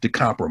have to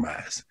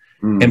compromise.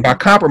 And by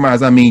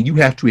compromise, I mean you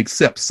have to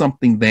accept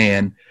something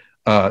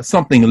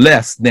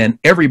less than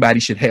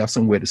everybody should have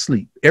somewhere to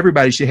sleep.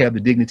 Everybody should have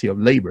the dignity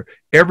of labor.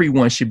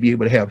 Everyone should be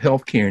able to have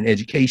health care and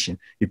education.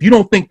 If you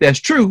don't think that's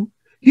true,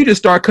 you just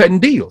start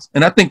cutting deals.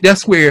 And I think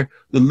that's where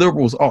the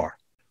liberals are.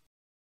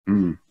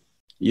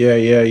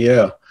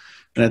 Yeah.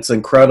 And it's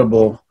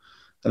incredible.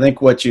 I think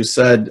what you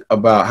said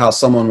about how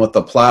someone with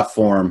a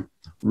platform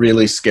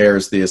really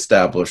scares the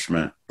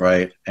establishment,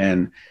 right?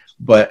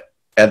 But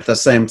at the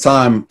same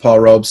time,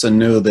 Paul Robeson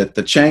knew that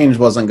the change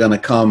wasn't going to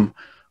come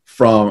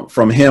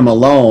from him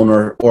alone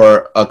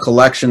or a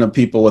collection of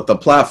people with a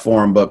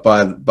platform, but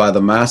by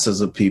the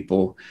masses of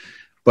people.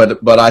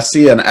 But I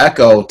see an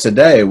echo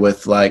today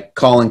with like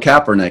Colin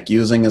Kaepernick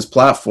using his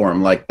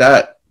platform like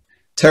that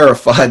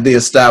terrified the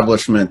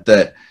establishment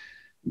that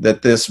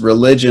this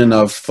religion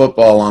of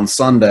football on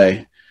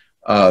Sunday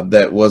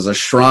that was a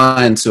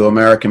shrine to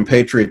American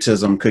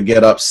patriotism could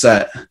get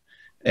upset.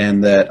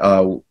 And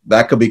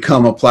that could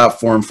become a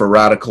platform for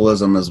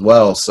radicalism as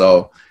well.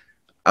 So,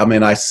 I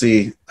mean, I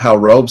see how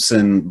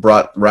Robeson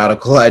brought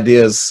radical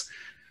ideas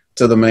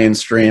to the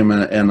mainstream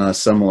in a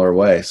similar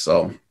way.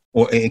 So,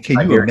 well, and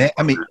can you imagine?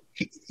 I mean,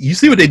 you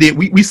see what they did.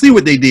 We see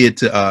what they did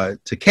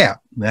to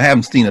Cap. I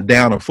haven't seen a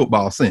down of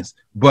football since,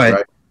 but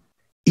right.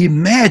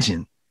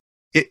 imagine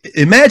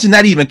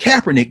not even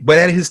Kaepernick, but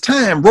at his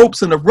time,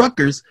 Robeson of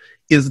Rutgers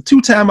is a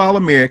 2-time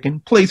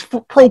All-American, plays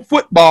pro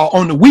football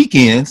on the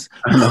weekends.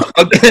 You know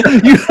what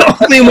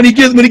I'm saying? When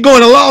he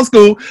going to law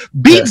school,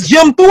 beats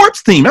Jim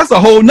Thorpe's team. That's a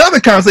whole nother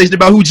conversation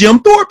about who Jim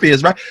Thorpe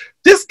is, right?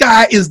 This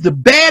guy is the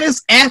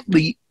baddest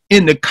athlete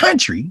in the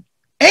country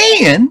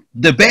and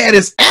the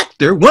baddest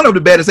actor, one of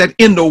the baddest actors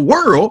in the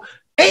world,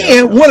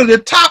 and one of the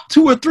top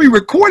 2 or 3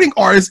 recording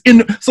artists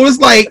so it's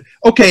like,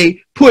 okay,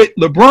 put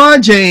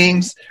LeBron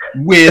James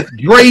with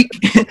Drake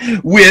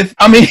with,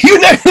 I mean, you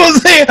know what I'm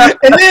saying?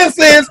 And then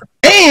says,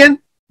 and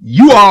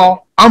you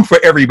all, I'm for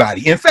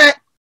everybody. In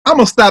fact, I'm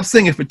gonna stop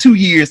singing for 2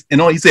 years, and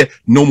he said,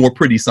 no more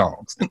pretty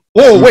songs.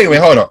 Oh, wait,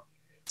 hold on.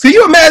 So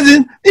you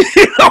imagine,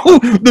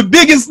 the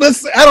biggest,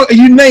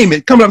 you name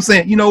it, coming up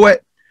saying, you know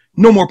what?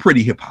 No more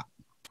pretty hip hop.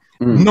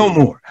 No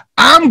more.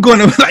 I'm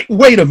gonna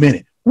wait a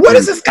minute. What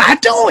is this guy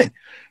doing?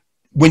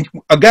 When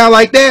a guy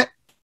like that,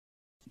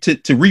 to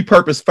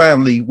repurpose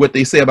finally what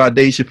they say about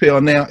Dave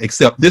Chappelle now,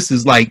 except this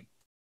is like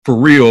for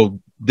real,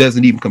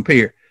 doesn't even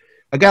compare.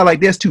 A guy like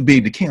that's too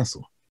big to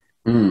cancel.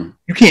 You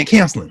can't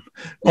cancel him.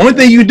 Only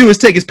thing you can do is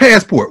take his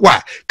passport.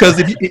 Why? Because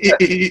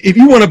if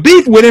you want to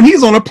beef with him,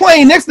 he's on a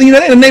plane. Next thing you know,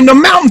 they named a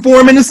mountain for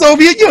him in the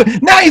Soviet Union.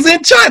 Now he's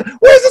in China.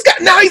 Where's this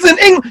guy? Now he's in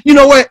England. You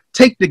know what?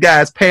 Take the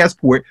guy's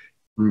passport,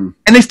 and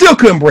they still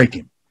couldn't break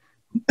him.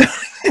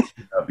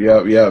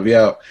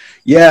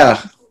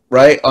 Yeah.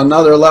 Right,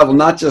 another level,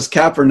 not just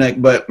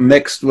Kaepernick, but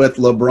mixed with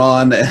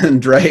LeBron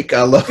and Drake.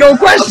 I love. No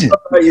question.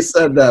 How you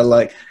said that.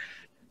 Like,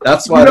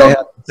 that's why they had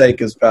to take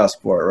his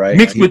passport, right?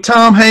 Mixed with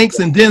Tom Hanks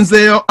and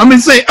Denzel.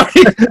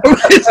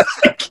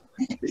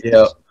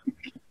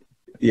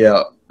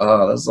 Yeah.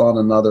 That's on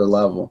another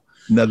level.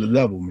 Another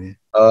level, man.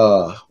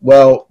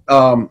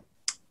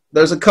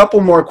 There's a couple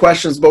more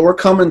questions, but we're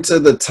coming to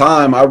the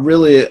time.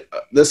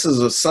 This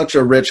is such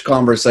a rich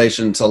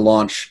conversation to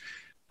launch.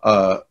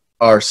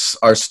 Our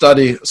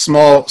study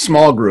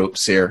small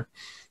groups here,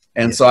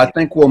 and so I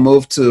think we'll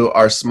move to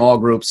our small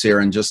groups here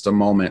in just a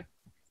moment.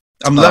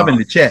 I'm loving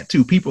the chat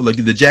too. People look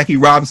at the Jackie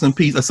Robinson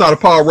piece. I saw the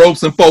Paul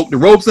Robeson folk, the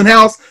Robeson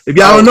House. If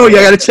y'all don't know,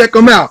 y'all got to check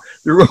them out.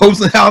 The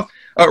Robeson House.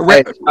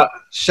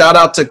 Shout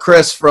out to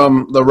Chris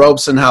from the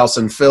Robeson House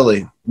in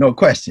Philly. No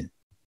question.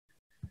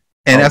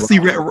 And I see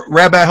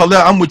Rabbi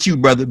Hillel. I'm with you,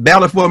 brother.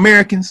 Ballot for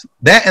Americans.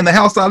 That and the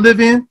house I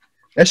live in.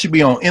 That should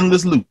be on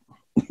endless loop.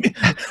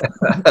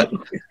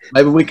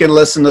 Maybe we can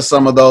listen to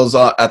some of those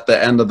at the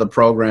end of the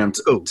program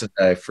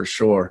today for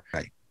sure.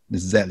 Right,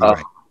 exactly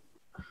right.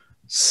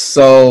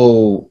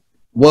 So,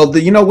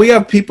 we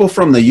have people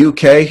from the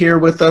UK here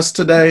with us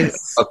today,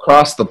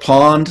 across the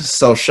pond.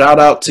 So shout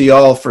out to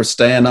y'all for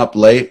staying up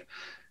late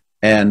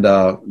and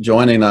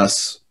joining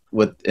us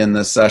in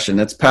this session.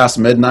 It's past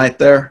midnight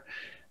there.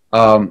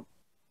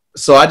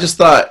 So I just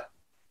thought,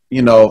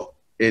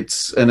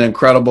 it's an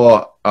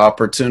incredible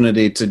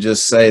opportunity to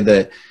just say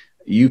that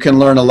you can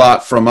learn a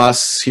lot from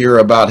us here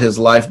about his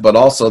life, but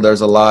also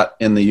there's a lot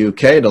in the UK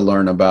to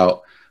learn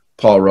about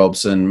Paul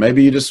Robeson.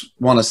 Maybe you just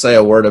want to say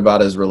a word about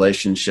his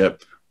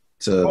relationship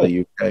to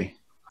the UK.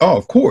 Oh,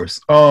 of course.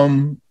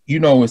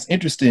 It's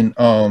interesting.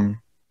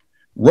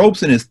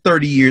 Robeson is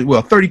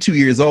 32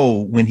 years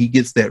old when he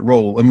gets that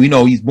role. And we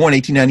know he's born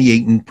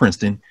 1898 in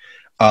Princeton.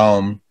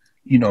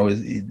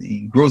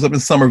 He grows up in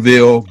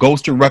Somerville,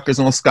 goes to Rutgers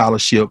on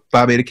scholarship,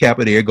 Phi Beta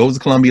Kappa there, goes to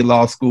Columbia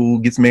Law School,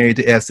 gets married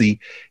to Essie.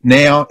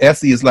 Now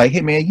Essie is like, hey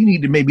man, you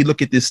need to maybe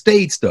look at this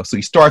stage stuff. So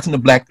he starts in the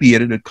Black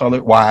Theater, the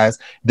Colored Wise.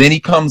 Then he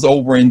comes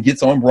over and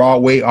gets on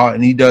Broadway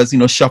and he does,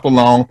 Shuffle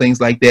Along, things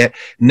like that.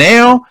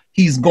 Now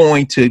he's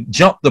going to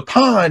jump the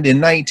pond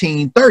in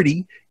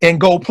 1930 and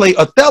go play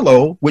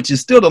Othello, which is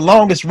still the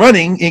longest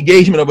running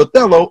engagement of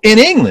Othello in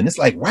England. It's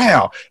like,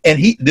 wow.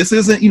 And this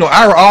isn't,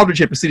 Ira Aldridge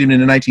had preceded him in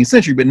the 19th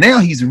century, but now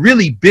he's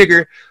really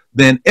bigger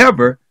than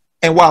ever.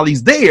 And while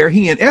he's there,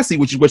 he and Essie,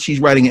 which is what she's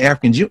writing in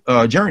African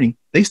Journey,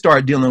 they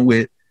start dealing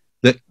with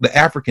the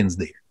Africans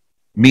there,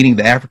 meaning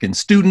the African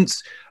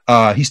students.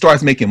 He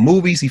starts making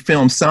movies. He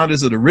films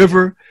Sounders of the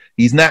River.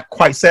 He's not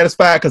quite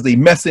satisfied because they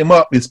mess him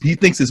up. He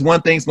thinks it's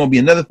one thing, it's going to be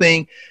another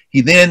thing.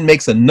 He then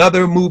makes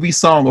another movie,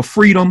 Song of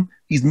Freedom.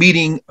 He's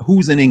meeting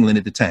who's in England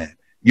at the time?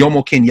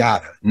 Jomo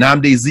Kenyatta,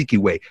 Nnamdi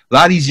Azikiwe. A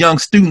lot of these young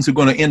students are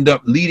going to end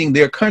up leading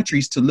their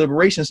countries to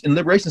liberation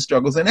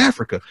struggles in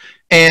Africa.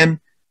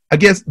 And I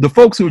guess the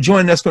folks who are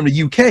joining us from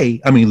the UK,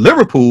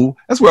 Liverpool,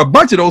 that's where a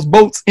bunch of those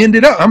boats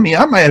ended up.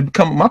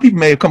 My people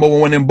may have come over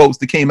one of them boats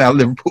that came out of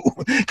Liverpool,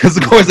 because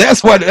of course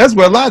that's where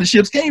a lot of the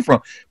ships came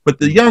from. But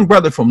the young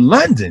brother from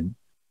London,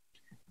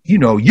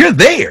 you're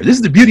there. This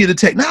is the beauty of the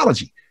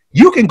technology.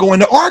 You can go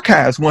into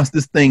archives once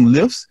this thing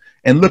lifts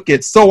and look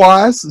at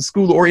SOAS, the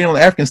School of Oriental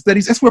and African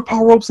Studies. That's where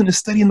Paul Robeson is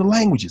studying the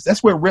languages.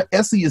 That's where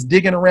Essie is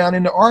digging around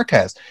in the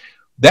archives.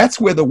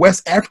 That's where the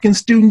West African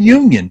Student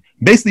Union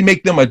basically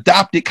make them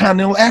adopted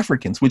continental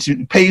Africans, which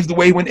paves the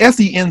way when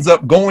Essie ends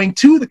up going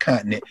to the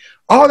continent.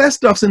 All that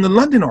stuff's in the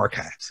London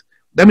archives.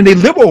 They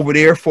live over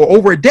there for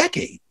over a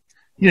decade.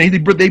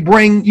 They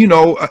bring,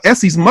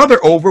 Essie's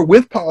mother over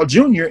with Paul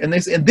Jr. and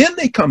then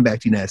they come back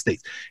to the United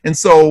States. And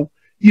so,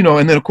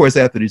 and then of course,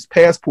 after his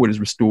passport is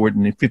restored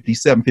in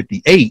 57,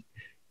 58,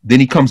 then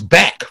he comes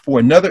back for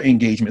another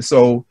engagement.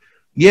 So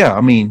yeah,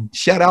 I mean,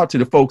 shout out to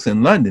the folks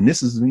in London.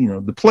 This is,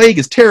 the plague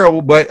is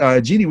terrible,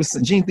 but Jean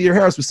Theodore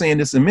Harris was saying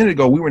this a minute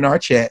ago. We were in our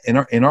chat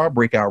in our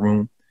breakout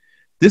room.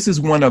 This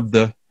is one of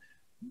the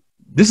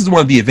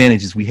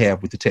advantages we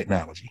have with the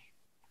technology.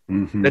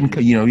 Mm-hmm.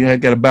 You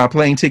got to buy a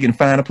plane ticket and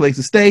find a place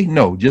to stay.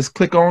 No, just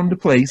click on the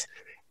place.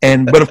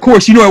 But of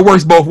course, it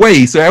works both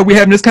ways. So are we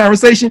having this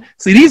conversation?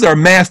 See, these are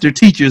master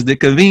teachers that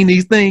convene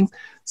these things.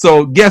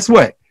 So guess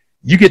what?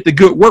 You get the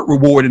good work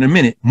reward in a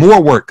minute,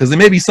 more work, because there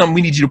may be something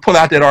we need you to pull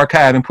out that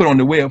archive and put on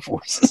the web for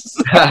us.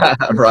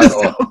 Right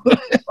on.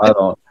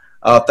 Right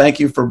on. Thank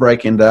you for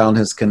breaking down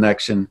his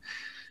connection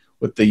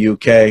with the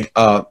UK.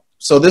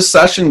 So this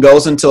session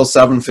goes until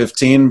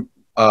 7:15.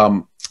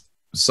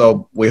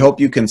 So we hope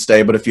you can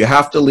stay, but if you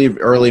have to leave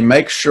early,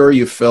 make sure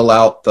you fill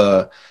out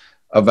the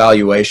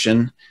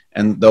evaluation,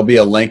 and there'll be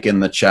a link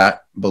in the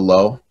chat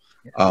below.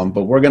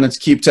 But we're going to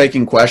keep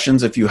taking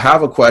questions. If you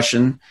have a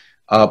question,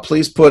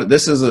 please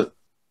this is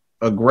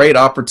a great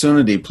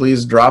opportunity.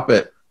 Please drop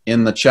it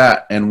in the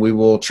chat and we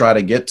will try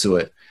to get to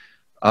it.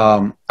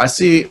 I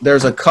see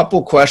there's a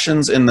couple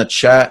questions in the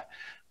chat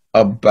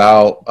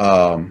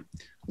about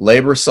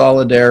labor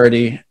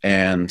solidarity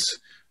and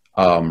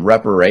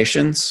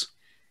reparations.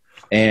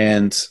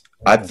 And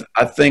I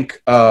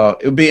think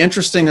it would be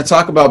interesting to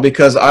talk about,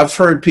 because I've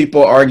heard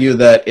people argue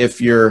that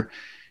if you're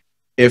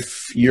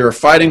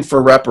fighting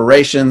for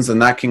reparations,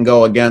 and that can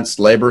go against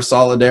labor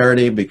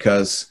solidarity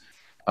because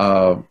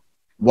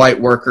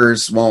white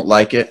workers won't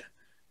like it,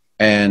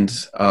 and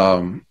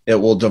it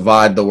will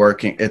divide the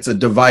working. It's a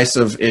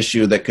divisive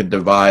issue that could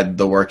divide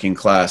the working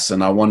class.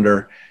 And I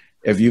wonder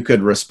if you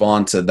could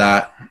respond to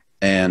that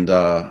and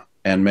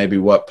maybe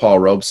what Paul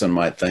Robeson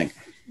might think.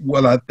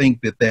 Well, I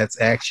think that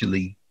that's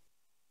actually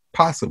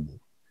possible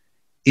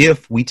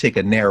if we take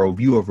a narrow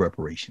view of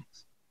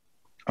reparations.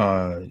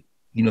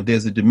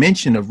 There's a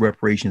dimension of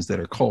reparations that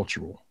are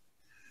cultural,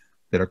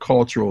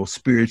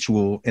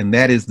 spiritual, and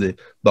that is the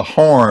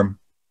harm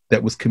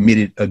that was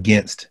committed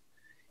against,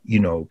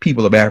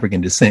 people of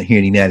African descent here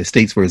in the United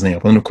States, for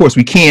example. And of course,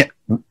 we can't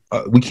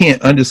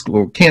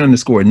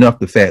underscore enough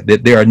the fact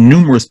that there are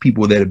numerous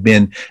people that have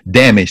been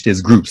damaged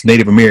as groups,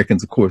 Native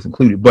Americans, of course,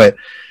 included. But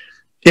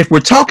if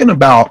we're talking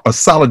about a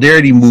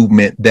solidarity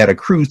movement that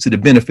accrues to the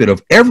benefit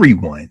of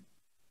everyone,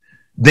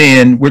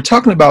 then we're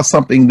talking about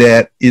something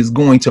that is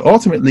going to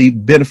ultimately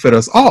benefit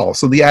us all.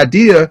 So the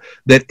idea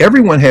that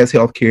everyone has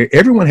healthcare,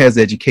 everyone has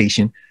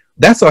education,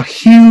 that's a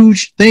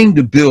huge thing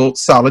to build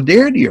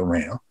solidarity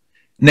around.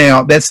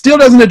 Now, that still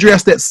doesn't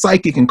address that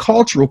psychic and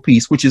cultural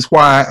piece, which is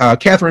why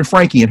Catherine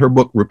Franke in her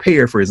book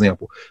Repair, for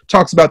example,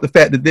 talks about the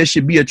fact that there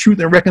should be a Truth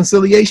and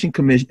Reconciliation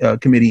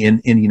Committee in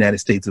the United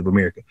States of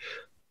America.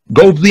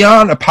 Goes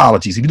beyond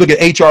apologies. If you look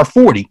at HR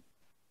 40,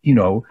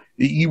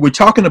 you were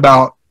talking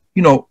about,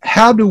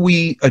 how do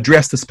we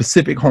address the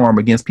specific harm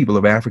against people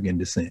of African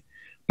descent?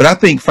 But I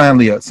think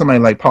finally, somebody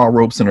like Paul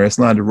Robeson or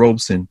Eslanda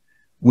Robeson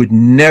would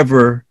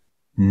never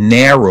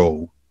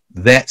narrow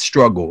that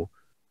struggle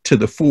to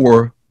the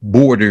four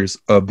borders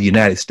of the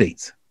United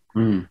States.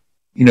 Mm.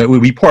 It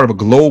would be part of a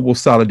global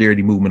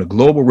solidarity movement, a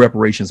global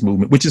reparations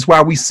movement, which is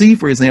why we see,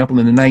 for example,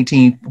 in the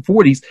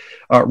 1940s,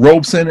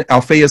 Robeson,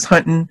 Alphaeus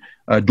Hunton,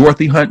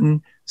 Dorothy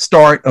Hunton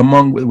start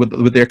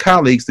with their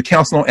colleagues, the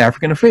Council on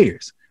African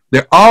Affairs.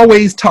 They're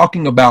always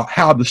talking about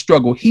how the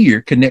struggle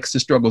here connects to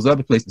struggles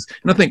other places.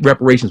 And I think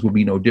reparations will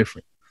be no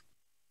different.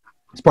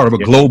 It's part of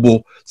a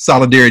global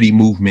solidarity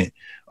movement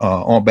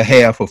on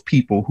behalf of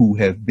people who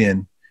have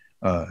been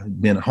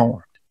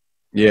harmed.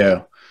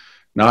 Yeah.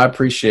 No, I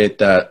appreciate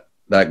that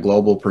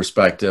global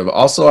perspective.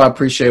 Also, I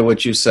appreciate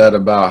what you said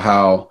about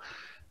how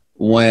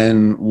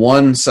when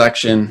one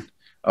section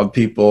of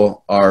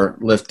people are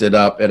lifted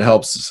up, it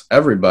helps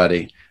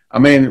everybody. I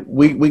mean,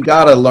 we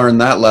got to learn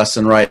that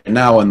lesson right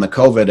now in the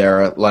COVID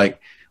era. Like,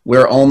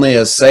 we're only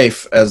as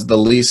safe as the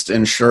least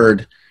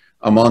insured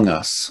among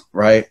us,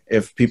 right?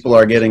 If people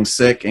are getting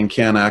sick and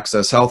can't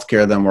access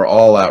healthcare, then we're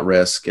all at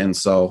risk. And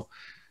so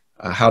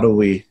how do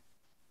we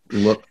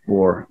look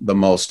for the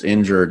most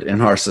injured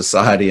in our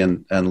society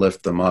and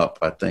lift them up,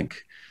 I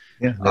think.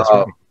 Yeah, that's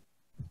right.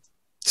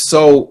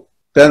 So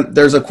then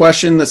there's a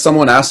question that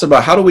someone asked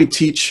about, how do we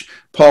teach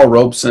Paul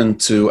Robeson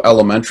to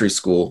elementary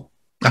school?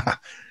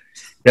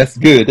 That's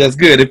good. That's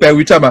good. In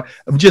fact,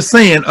 I'm just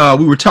saying,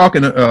 we were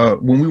talking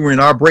when we were in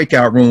our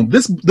breakout room,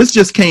 this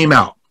just came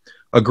out.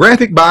 A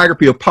graphic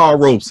biography of Paul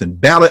Robeson,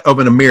 Ballad of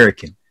an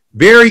American.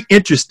 Very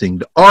interesting.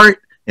 The art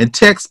and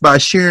text by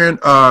Sharon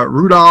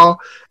Rudall,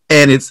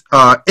 and it's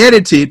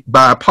edited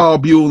by Paul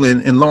Buell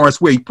and Lawrence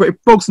Wade.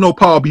 Folks know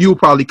Paul Buell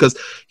probably because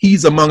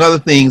he's, among other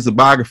things, the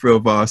biographer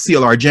of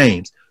C.L.R.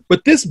 James.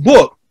 But this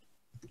book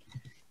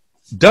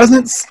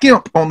doesn't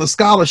skimp on the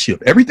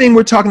scholarship. Everything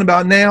we're talking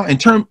about now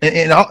and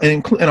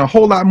a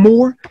whole lot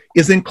more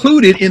is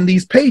included in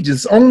these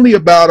pages. It's only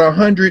about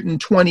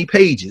 120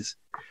 pages.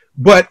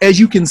 But as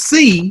you can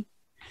see,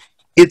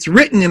 it's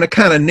written in a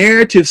kind of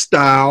narrative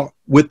style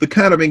with the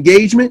kind of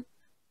engagement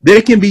that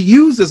it can be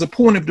used as a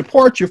point of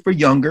departure for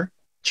younger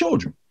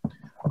children.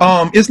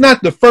 It's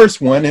not the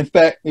first one. In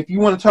fact, if you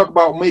want to talk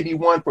about maybe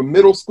one for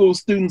middle school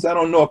students, I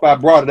don't know if I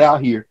brought it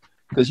out here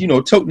because, you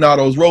know, toting all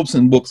those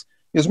Robeson books.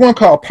 There's one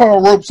called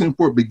Paul Robeson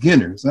for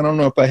Beginners. I don't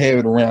know if I have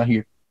it around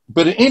here,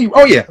 but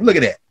oh yeah, look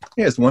at that.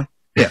 Here's one.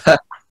 Yeah,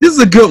 this is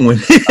a good one.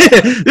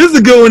 This is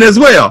a good one as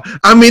well.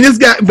 I mean,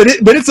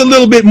 but it's a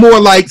little bit more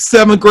like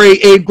 7th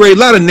grade, 8th grade, a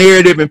lot of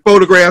narrative and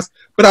photographs.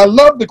 But I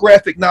love the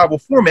graphic novel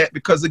format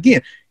because,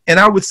 again, and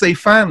I would say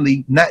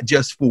finally, not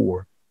just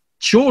for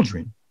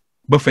children,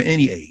 but for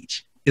any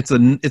age. It's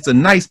a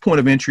nice point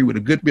of entry with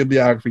a good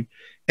bibliography.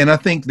 And I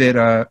think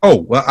that,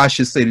 well, I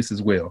should say this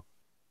as well.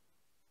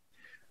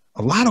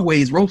 A lot of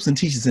ways Robeson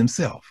teaches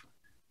himself.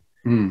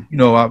 You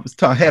know,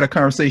 I had a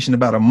conversation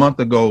about a month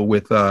ago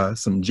with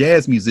some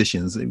jazz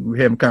musicians. We were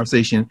having a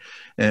conversation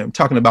and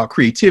talking about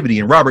creativity.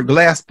 And Robert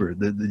Glasper,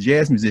 the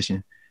jazz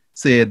musician,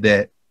 said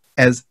that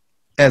as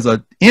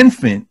an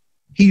infant,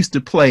 he used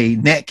to play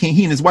Nat King.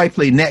 He and his wife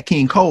played Nat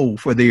King Cole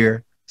for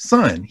their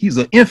son. He was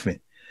an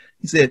infant.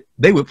 He said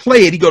they would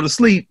play it. He'd go to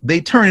sleep. They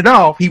turn it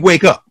off. He'd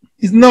wake up.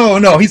 He's no.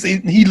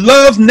 He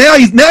loves now.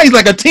 He's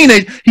like a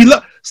teenager.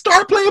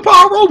 Start playing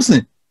Paul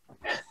Robeson.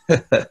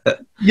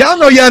 Y'all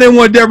know y'all didn't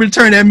want Deborah to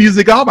turn that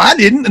music off. I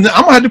didn't. And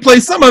I'm gonna have to play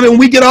some of it when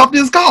we get off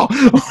this call.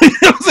 You know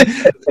what I'm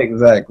saying?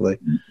 Exactly.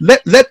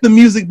 Let the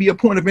music be a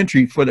point of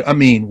entry for the. I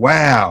mean,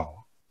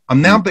 wow.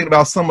 I'm now thinking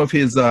about some of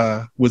his.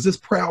 Was this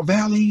Proud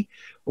Valley?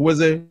 Or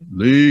was it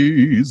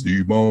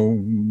Lazy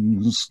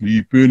Bones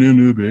Sleeping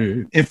in the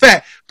Bed? In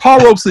fact, Paul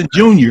Robeson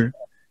Jr.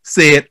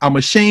 said, "I'm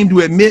ashamed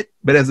to admit,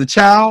 but as a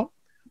child,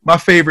 my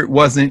favorite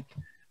wasn't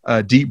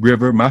Deep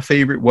River. My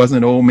favorite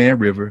wasn't Old Man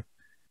River.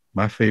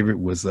 My favorite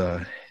was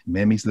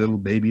Mammy's Little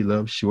Baby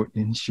Love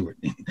Shortening."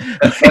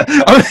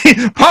 I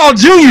mean, Paul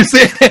Jr.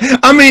 said,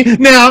 I mean,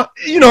 now,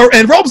 you know,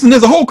 and Robeson,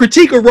 there's a whole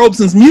critique of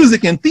Robeson's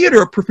music and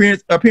theater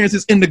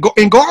appearances in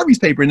Garvey's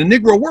paper, in the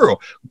Negro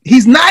World.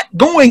 He's not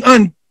going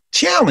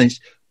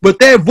unchallenged, but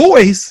that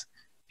voice,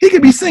 he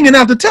could be singing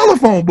out the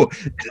telephone book.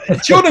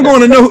 Children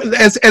going to know,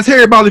 as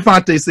Harry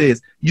Belafonte says,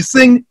 you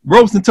sing,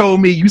 Robeson told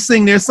me, you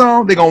sing their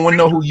song, they're going to want to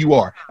know who you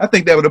are. I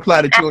think that would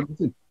apply to children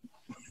too.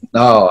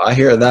 No, I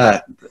hear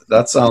that.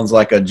 That sounds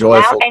like a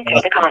joyful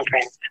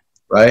conference,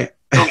 right?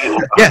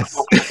 Yes.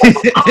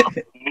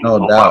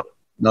 No doubt.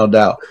 No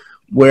doubt.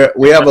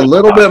 We have a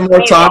little bit more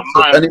time.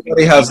 So if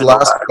anybody has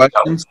last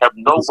questions,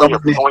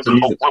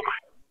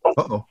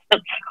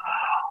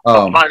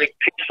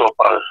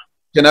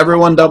 can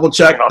everyone double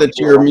check that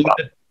you're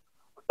muted?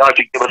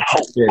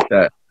 Appreciate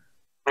that.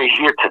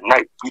 Here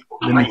tonight, people.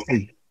 Let me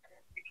see.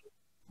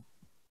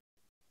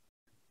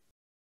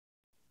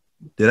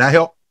 Did I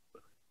help?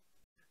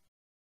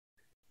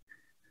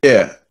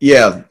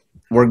 Yeah,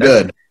 we're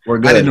good. We're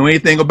good. I didn't know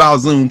anything about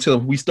Zoom until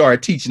we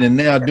started teaching, and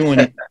now doing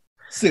it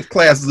 6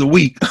 classes a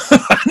week.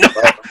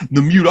 The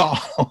mute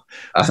all.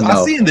 So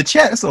I see in the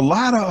chat, it's a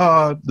lot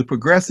of the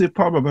progressive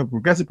part of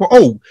progressive part.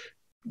 Oh,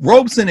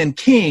 Robeson and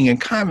King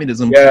and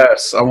communism.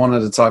 Yes, I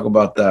wanted to talk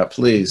about that,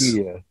 please.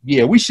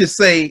 Yeah. We should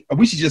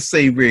just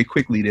say very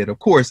quickly that, of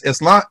course,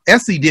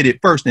 Essie did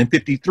it first in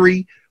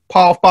 1953.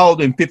 Paul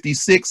followed in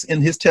 1956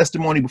 in his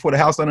testimony before the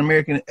House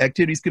Un-American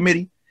Activities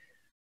Committee.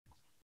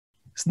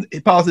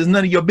 Paul says,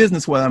 none of your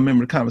business whether I'm a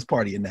member of the Communist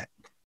Party or not.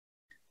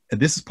 And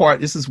this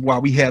is why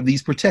we have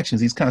these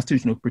protections, these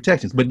constitutional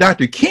protections. But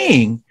Dr.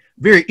 King,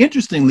 very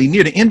interestingly,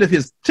 near the end of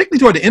particularly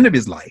toward the end of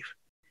his life,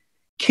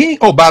 King,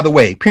 oh, by the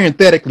way,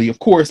 parenthetically, of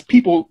course,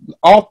 people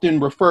often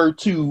refer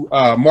to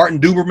Martin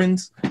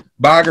Duberman's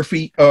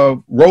biography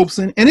of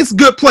Robeson, and it's a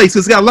good place.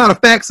 It's got a lot of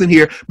facts in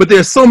here, but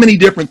there's so many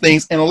different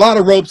things, and a lot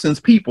of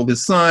Robeson's people,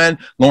 his son,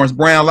 Lawrence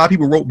Brown, a lot of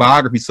people wrote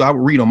biographies, so I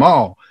would read them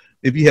all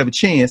if you have a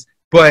chance.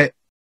 But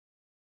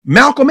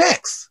Malcolm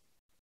X,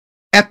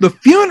 at the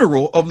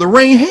funeral of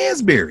Lorraine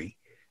Hansberry,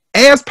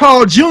 as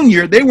Paul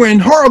Jr., they were in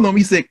Harlem.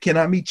 He said, can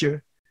I meet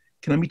your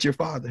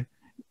father?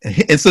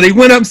 And so they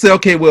went up and said,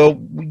 okay, well,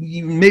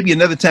 maybe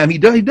another time. He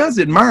does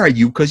admire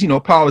you because, you know,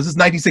 Paul, this is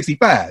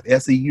 1965.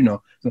 SE, you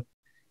know, so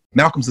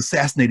Malcolm's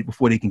assassinated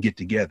before they can get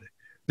together.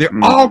 They're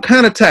all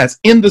kind of ties.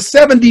 In the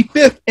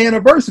 75th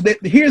anniversary,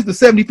 here's the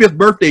 75th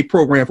birthday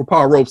program for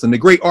Paul Robeson. The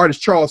great artist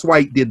Charles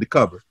White did the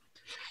cover.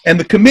 And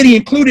the committee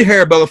included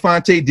Harry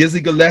Belafonte,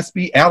 Dizzy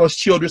Gillespie, Alice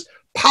Childress.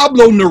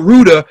 Pablo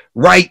Neruda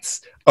writes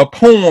a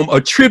poem,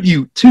 a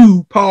tribute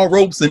to Paul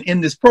Robeson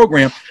in this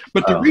program.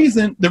 But the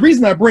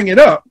reason I bring it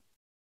up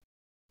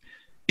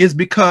is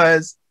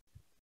because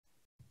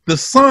the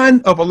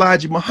son of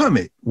Elijah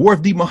Muhammad,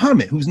 Warith D.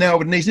 Muhammad, who's now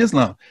with the Nation of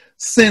Islam,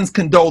 sends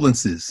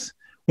condolences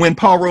when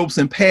Paul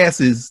Robeson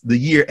passes the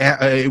year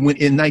in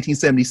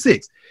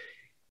 1976.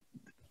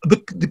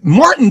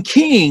 Martin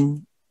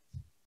King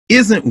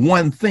isn't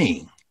one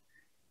thing.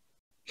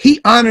 He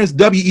honors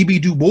W.E.B.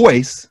 Du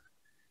Bois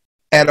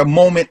at a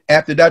moment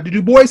after Dr.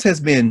 Du Bois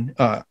has been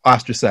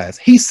ostracized.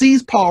 He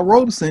sees Paul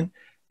Robeson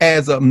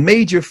as a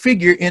major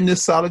figure in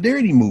this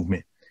solidarity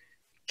movement.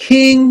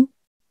 King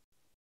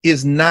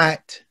is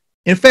not,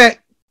 in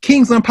fact,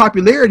 King's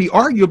unpopularity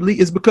arguably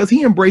is because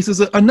he embraces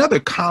another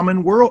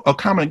common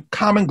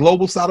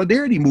global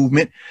solidarity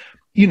movement,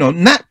 you know,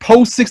 not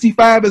post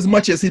 65 as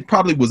much as he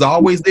probably was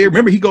always there.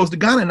 Remember, he goes to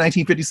Ghana in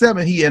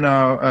 1957, he and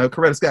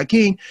Coretta Scott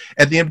King,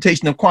 at the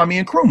invitation of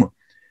Kwame Nkrumah.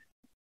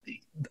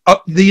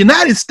 The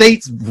United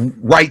States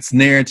writes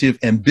narrative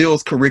and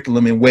builds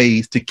curriculum in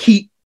ways to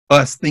keep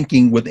us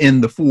thinking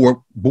within the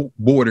four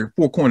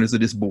corners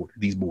of these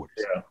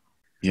borders.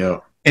 Yeah.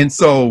 And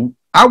so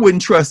I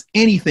wouldn't trust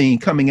anything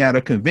coming out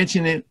of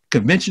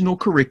conventional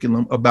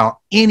curriculum about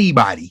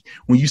anybody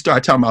when you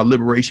start talking about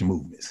liberation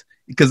movements,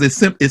 because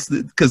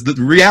because the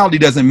reality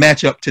doesn't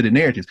match up to the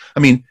narratives.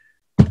 I mean,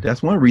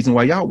 that's one reason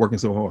why y'all working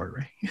so hard,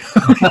 right?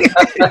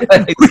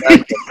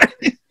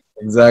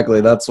 Exactly.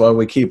 That's why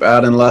we keep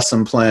adding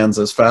lesson plans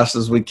as fast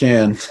as we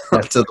can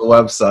to the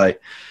website.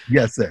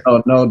 Yes, sir.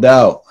 Oh, no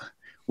doubt.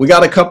 We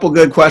got a couple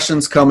good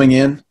questions coming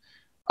in.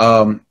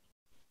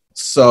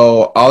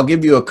 So I'll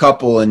give you a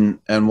couple and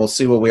we'll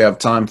see what we have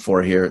time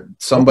for here.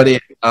 Somebody,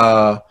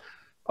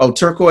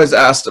 Turquoise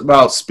asked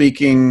about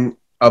speaking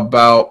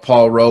about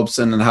Paul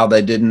Robeson and how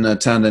they didn't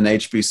attend an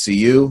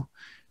HBCU.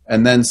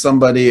 And then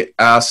somebody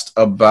asked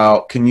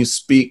about, can you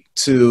speak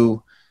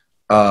to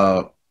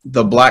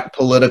the Black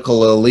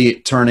political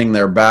elite turning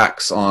their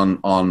backs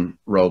on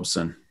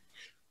Robeson?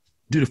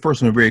 Do the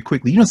first one very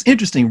quickly. You know, it's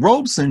interesting.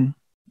 Robeson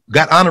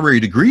got honorary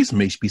degrees from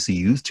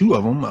HBCUs, two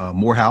of them,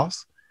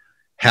 Morehouse,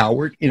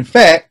 Howard. In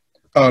fact,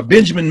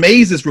 Benjamin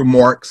Mays'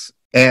 remarks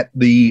at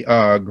the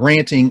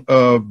granting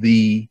of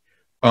the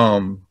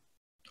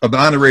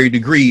honorary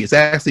degree is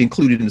actually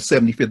included in the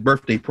 75th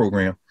birthday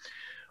program.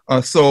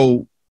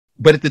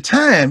 But at the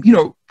time, you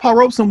know, Paul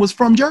Robeson was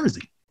from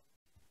Jersey,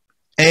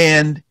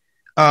 and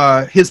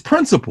his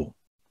principal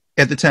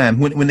at the time,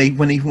 when he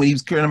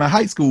was currently in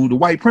high school, the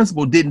white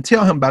principal didn't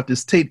tell him about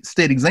this state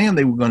exam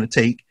they were going to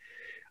take.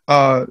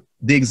 The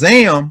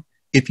exam,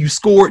 if you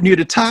scored near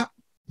the top,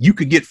 you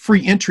could get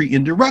free entry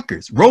into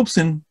Rutgers.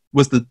 Robeson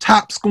was the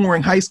top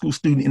scoring high school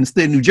student in the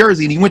state of New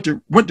Jersey, and he went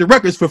to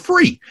Rutgers for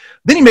free.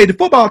 Then he made the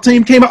football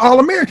team, came an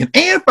All-American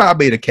and Phi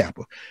Beta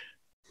Kappa.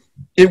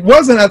 It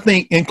wasn't, I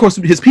think, and of course,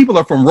 his people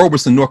are from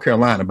Robeson, North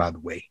Carolina, by the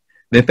way.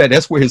 In fact,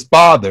 that's where his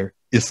father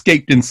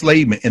escaped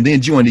enslavement and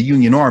then joined the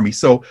Union Army.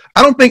 So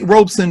I don't think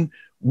Robeson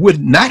would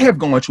not have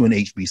gone to an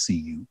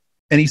HBCU.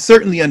 And he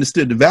certainly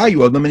understood the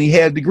value of them, and he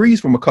had degrees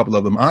from a couple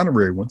of them,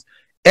 honorary ones.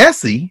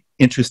 Essie,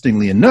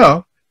 interestingly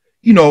enough,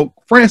 you know,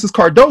 Frances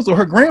Cardozo,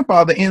 her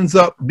grandfather ends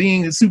up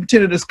being the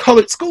superintendent of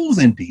colored schools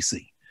in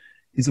DC.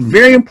 He's a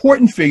very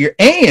important figure.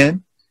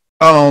 And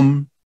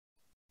when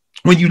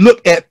you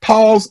look at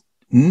Paul's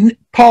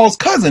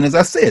cousin, as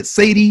I said,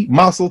 Sadie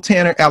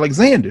Tanner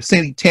Alexander.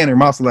 Sadie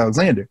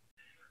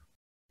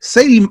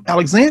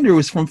Alexander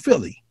was from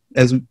Philly,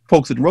 as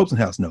folks at the Robeson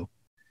House know.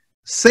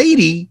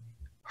 Sadie,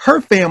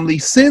 her family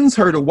sends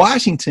her to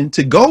Washington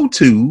to go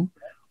to,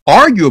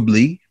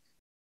 arguably,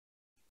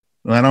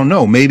 I don't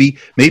know, maybe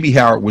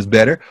Howard was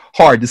better,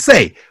 hard to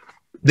say,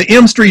 the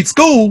M Street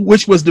School,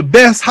 which was the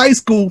best high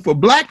school for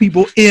Black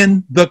people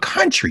in the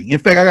country. In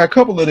fact, I got a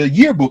couple of the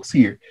yearbooks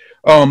here.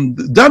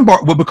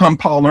 Dunbar would become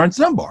Paul Laurence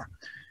Dunbar.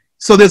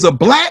 So there's a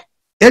Black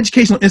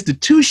educational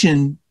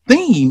institution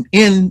theme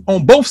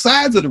on both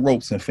sides of the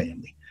Robeson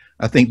family.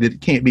 I think that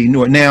it can't be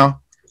ignored.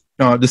 Now,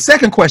 the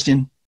second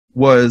question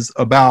was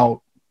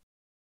about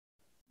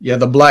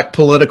the Black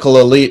political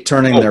elite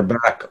turning their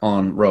back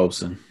on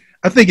Robeson.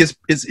 I think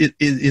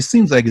it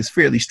seems like it's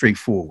fairly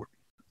straightforward.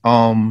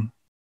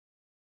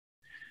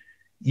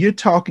 You're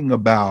talking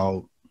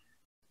about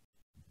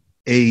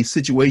a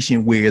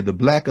situation where the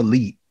Black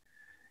elite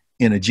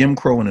in a Jim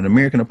Crow and an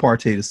American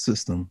apartheid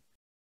system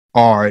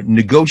are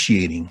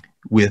negotiating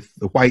with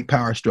the white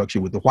power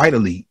structure, with the white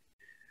elite,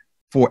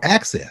 for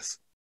access.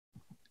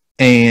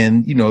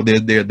 And, you know,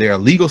 there are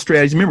legal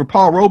strategies. Remember,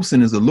 Paul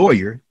Robeson is a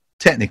lawyer,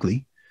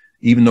 technically,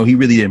 even though he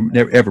really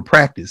never ever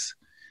practiced.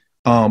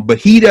 But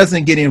he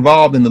doesn't get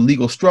involved in the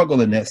legal struggle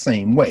in that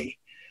same way.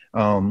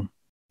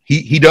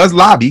 He does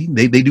lobby.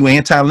 They do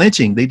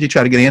anti-lynching. They did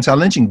try to get an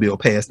anti-lynching bill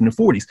passed in the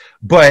 40s.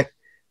 But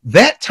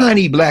that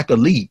tiny Black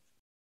elite,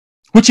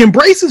 which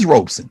embraces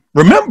Robeson,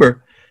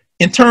 remember,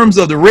 in terms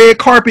of the red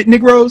carpet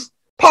Negroes,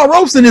 Paul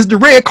Robeson is the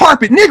red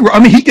carpet Negro. I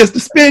mean, he gets the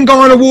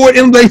Spingarn Award,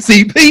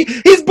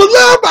 NAACP. He's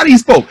beloved by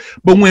these folks.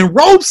 But when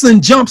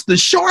Robeson jumps the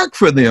shark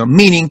for them,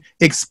 meaning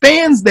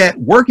expands that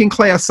working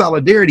class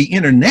solidarity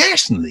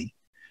internationally,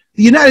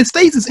 the United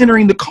States is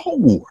entering the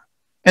Cold War.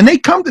 And they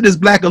come to this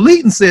Black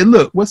elite and say,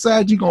 look, what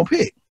side you gonna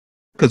pick?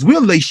 Because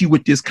we'll lace you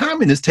with this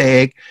communist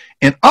tag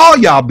and all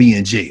y'all be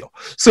in jail.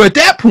 So at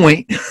that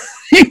point,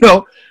 you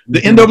know, the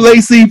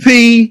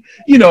NAACP,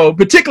 you know,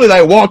 particularly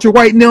like Walter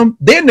White and them,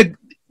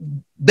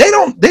 they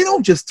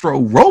don't just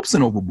throw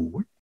Robeson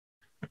overboard.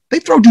 They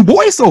throw Du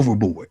Bois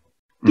overboard.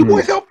 Du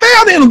Bois helped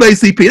found the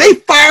NAACP. They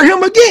fire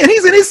him again.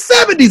 He's in his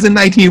 70s in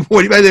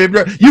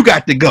 1940. You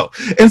got to go.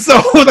 And so,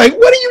 like,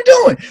 what are you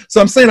doing? So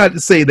I'm saying that to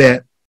say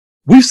that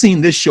we've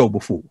seen this show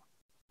before.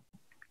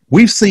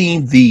 We've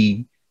seen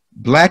the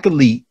Black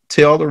elite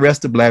tell the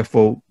rest of Black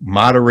folk,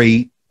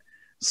 moderate,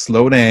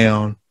 slow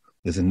down,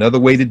 There's another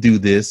way to do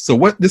this. So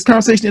what this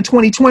conversation in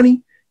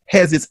 2020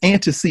 has its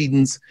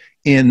antecedents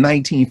in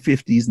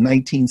 1950s,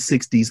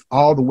 1960s,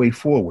 all the way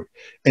forward.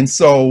 And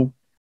so,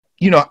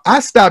 you know, I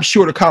stopped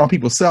short of calling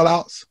people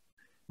sellouts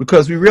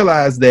because we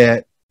realized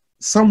that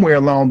somewhere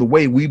along the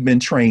way, we've been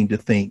trained to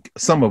think,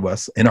 some of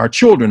us, and our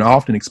children are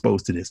often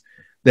exposed to this,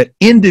 that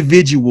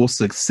individual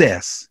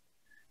success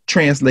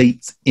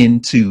translates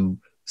into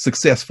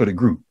success for the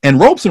group. And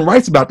Robeson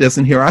writes about this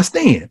in Here I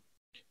Stand.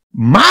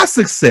 My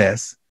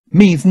success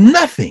means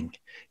nothing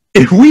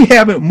if we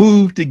haven't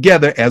moved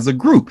together as a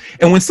group.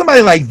 And when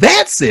somebody like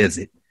that says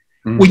it,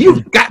 well,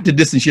 you've got to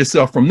distance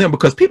yourself from them,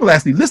 because people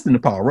actually listen to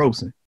Paul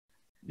Robeson.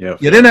 Yeah,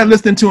 they're not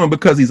listening to him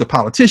because he's a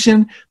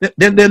politician.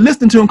 They're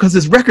listening to him because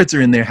his records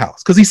are in their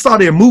house, because he saw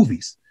their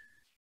movies.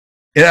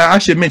 And I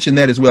should mention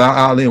that as well.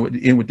 I'll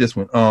end with this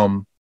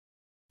one.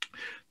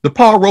 The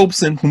Paul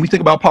Robeson, when we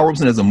think about Paul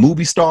Robeson as a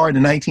movie star in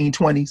the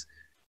 1920s,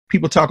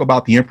 people talk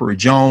about The Emperor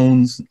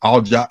Jones,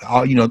 all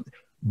you know,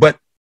 but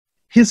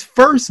his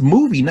first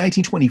movie,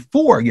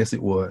 1924, I guess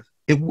it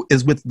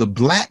is with the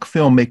black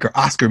filmmaker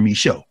Oscar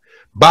Micheaux,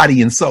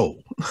 Body and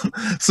Soul.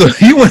 So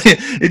if you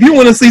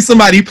want to see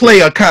somebody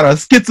play a kind of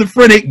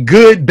schizophrenic,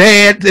 good,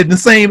 bad, and the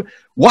same,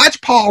 watch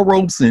Paul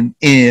Robeson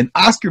in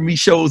Oscar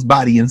Micheaux's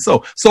Body and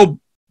Soul. So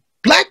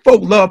black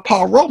folk love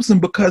Paul Robeson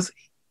because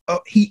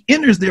he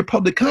enters their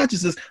public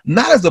consciousness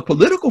not as a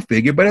political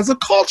figure, but as a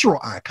cultural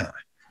icon.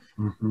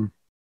 Mm-hmm.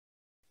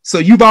 So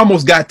you've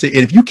almost got to,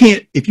 and if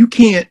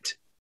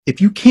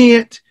you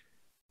can't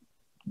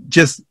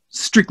just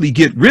strictly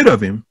get rid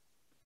of him,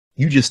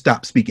 you just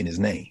stop speaking his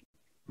name.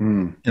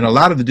 Mm. And a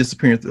lot of the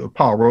disappearance of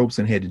Paul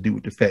Robeson had to do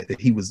with the fact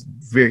that he was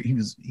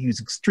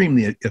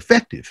extremely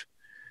effective.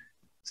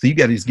 So you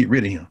got to just get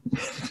rid of him.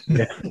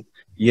 Yeah.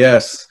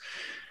 Yes.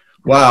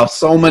 Wow.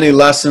 So many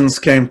lessons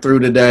came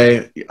through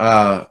today.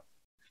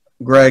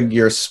 Greg,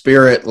 your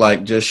spirit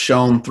like just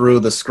shone through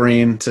the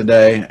screen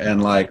today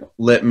and like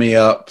lit me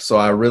up. So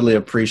I really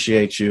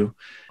appreciate you.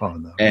 Oh,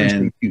 no.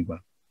 And you,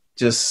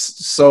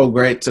 just so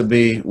great to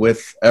be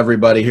with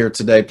everybody here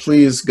today.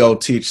 Please go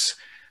teach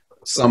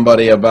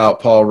somebody about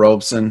Paul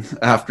Robeson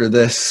after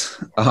this.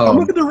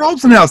 Look at the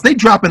Robeson House. They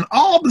dropping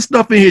all the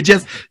stuff in here.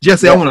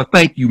 Jesse, I want to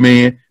thank you,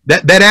 man.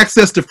 That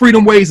access to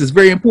Freedom Ways is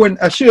very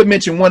important. I should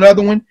mention one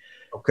other one.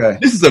 Okay.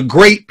 This is a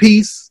great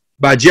piece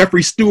by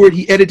Jeffrey Stewart.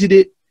 He edited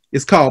it.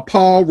 It's called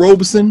Paul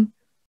Robeson,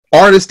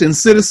 Artist and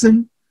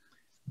Citizen.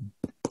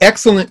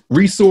 Excellent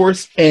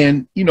resource.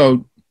 And, you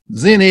know,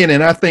 Zinn Ed,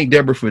 and I thank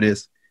Deborah for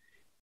this.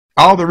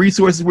 All the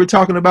resources we're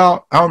talking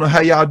about, I don't know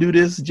how y'all do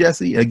this,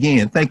 Jesse.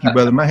 Again, thank you,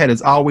 brother. My head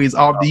is always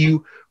off to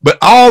you. But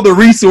all the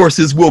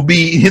resources will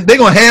be, they're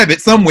going to have it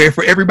somewhere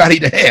for everybody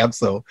to have.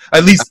 So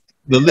at least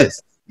the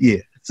list. Yeah.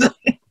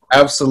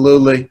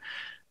 Absolutely.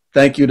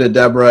 Thank you to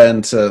Deborah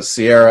and to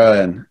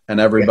Sierra and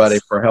everybody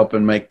for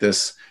helping make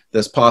this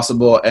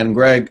possible. And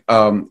Greg,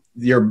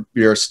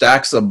 your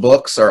stacks of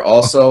books are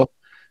also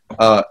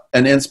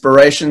an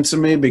inspiration to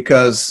me,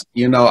 because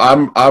you know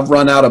I've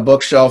run out of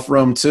bookshelf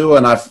room too,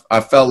 and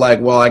I felt like,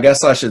 well, I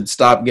guess I should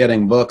stop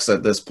getting books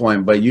at this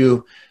point. But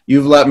you've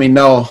let me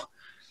know.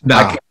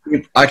 Nah.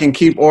 I can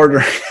keep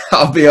ordering.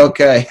 I'll be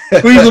okay.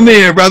 Squeeze them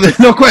in, brother.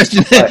 No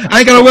question. I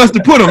ain't got nowhere else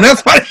to put them.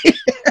 That's why.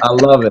 I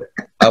love it.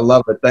 I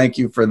love it. Thank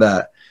you for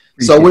that.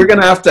 So we're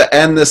gonna have to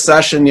end this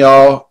session,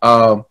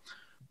 y'all.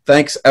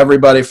 Thanks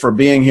everybody for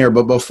being here.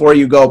 But before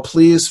you go,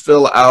 please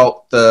fill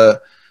out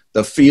the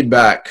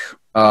feedback.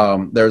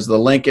 There's the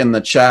link in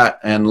the chat,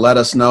 and let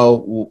us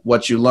know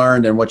what you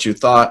learned and what you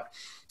thought.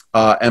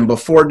 And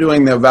before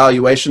doing the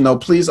evaluation, though,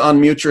 please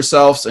unmute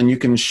yourselves and you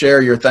can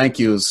share your thank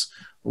yous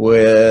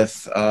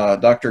with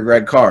Dr.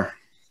 Greg Carr.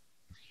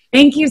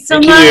 Thank you so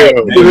much.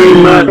 Thank you very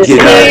much.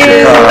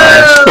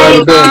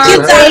 Thank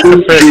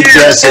you,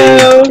 Jesse.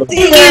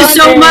 Thank you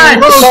so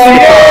much.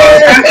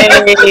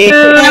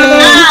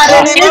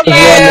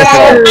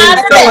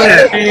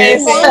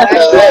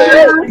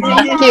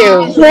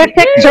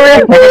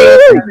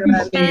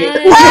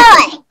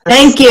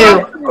 Thank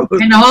you.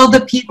 And all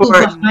the people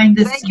behind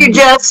the scenes. Thank you,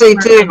 Jesse,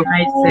 too.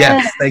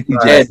 Yes, thank you,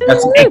 Jesse.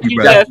 Thank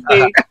you,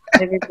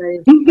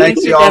 Jesse.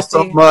 Thanks you all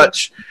so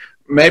much.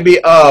 Maybe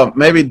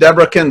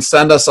Deborah can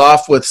send us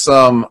off with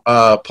some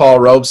Paul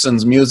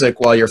Robeson's music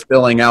while you're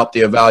filling out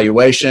the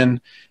evaluation.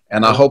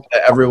 And I hope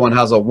that everyone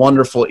has a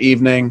wonderful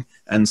evening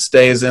and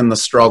stays in the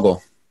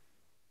struggle.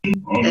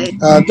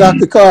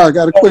 Dr. Carr, I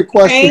got a quick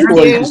question for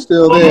you if you're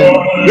still there.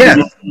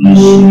 Yes.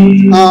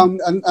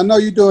 I know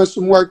you're doing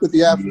some work with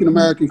the African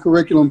American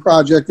Curriculum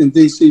Project in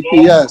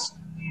DCPS.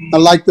 I'd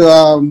like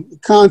to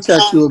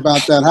contact you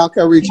about that. How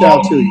can I reach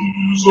out to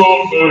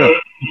you?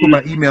 Put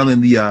my email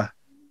in the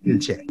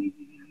chat.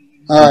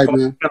 All right,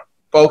 man.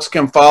 Folks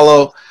can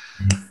follow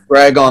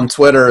Greg on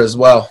Twitter as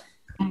well.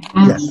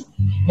 Yes.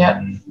 Yep.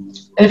 And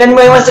if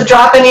anybody wants to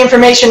drop any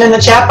information in the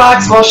chat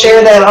box, we'll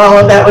share that, all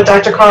of that with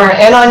Dr. Carr.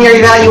 And on your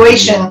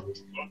evaluation,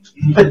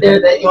 put there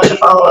that you want to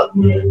follow up.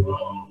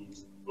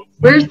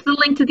 Where's the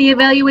link to the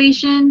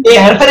evaluation?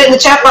 Yeah, and put it in the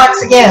chat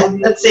box again.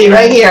 Let's see,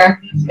 right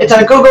here. It's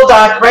on a Google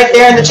Doc right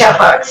there in the chat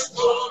box.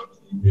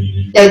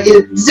 Yeah,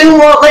 Zoom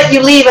won't let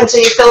you leave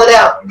until you fill it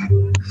out.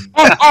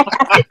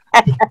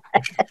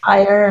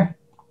 Higher.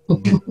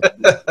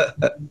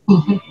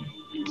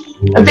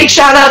 A big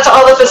shout out to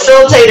all the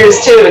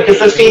facilitators too, because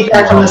the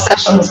feedback from the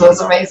sessions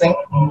was amazing.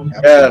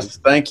 Yes,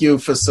 thank you,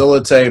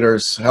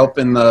 facilitators,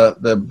 helping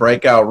the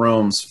breakout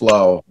rooms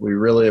flow. We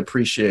really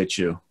appreciate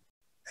you.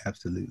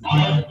 Absolutely.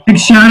 Big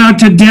shout out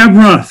to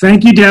Deborah.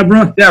 Thank you,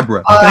 Deborah.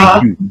 Deborah,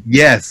 thank you.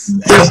 Yes.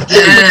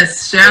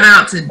 Yes, shout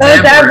out to Hey,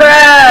 Deborah.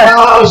 Deborah.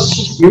 Oh,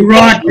 You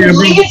rock, Enid Deborah.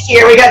 Lee is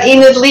here. We got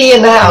Enid Lee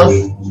in the house.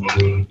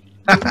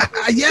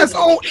 Yes.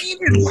 Oh,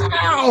 Enid.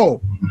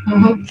 Wow.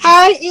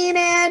 Hi,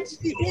 Enid.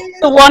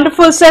 It's a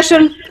wonderful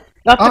session,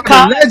 Dr. Oh,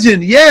 Carr. the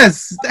legend.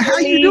 Yes. How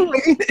you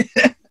doing, Enid?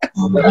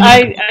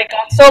 I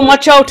got so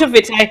much out of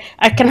it,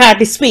 I can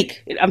hardly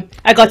speak.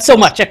 I got so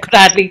much, I could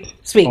hardly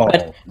speak,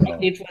 but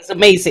it was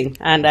amazing,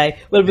 and I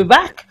will be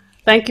back.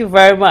 Thank you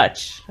very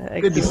much.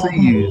 Good to see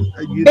you.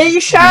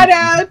 Big shout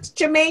out,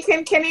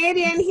 Jamaican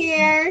Canadian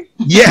here.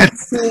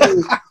 Yes.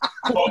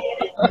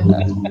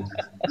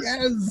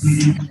 Yes.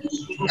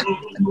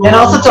 And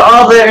also to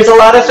all, there's a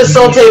lot of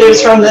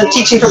facilitators from the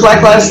Teaching for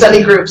Black Lives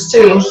Study groups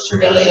too.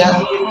 Really,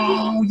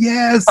 oh,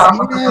 yes.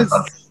 Yes.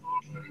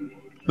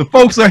 The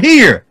folks are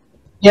here.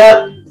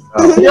 Yep.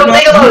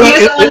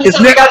 It's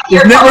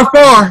never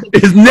far.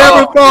 It's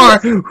never far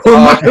from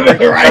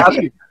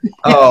right.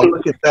 Oh,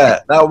 look at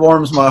that. That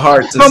warms my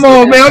heart. Come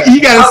on, man.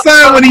 You got to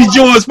sign one of these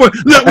joints for.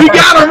 Look, we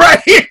got them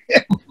right here.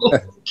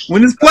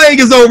 When this plague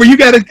is over,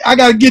 I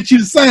got to get you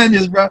to sign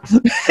this, bro.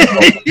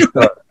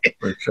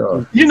 For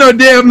sure. You know,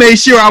 Dad made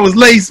sure I was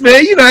laced,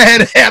 man. You know, I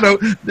had to have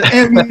the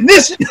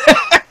ammunition.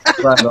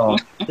 Right on.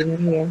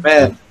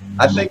 Man,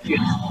 I think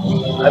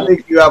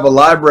you have a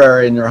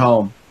library in your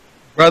home.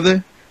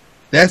 Brother,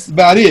 that's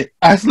about it.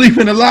 I sleep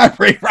in the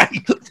library,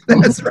 right?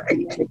 That's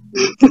right.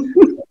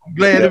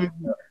 Glad. Yeah.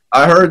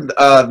 I heard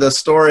the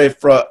story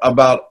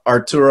about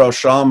Arturo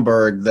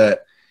Schomburg,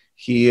 that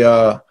he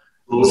was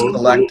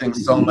collecting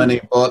so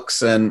many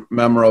books and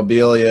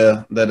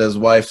memorabilia that his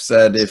wife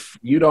said, if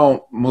you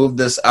don't move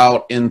this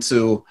out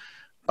into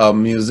a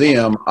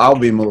museum, I'll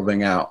be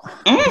moving out.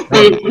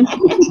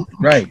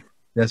 Right.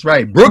 That's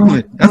right.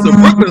 Brooklyn. That's a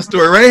Brooklyn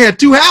story, right? They had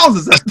 2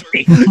 houses, I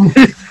think.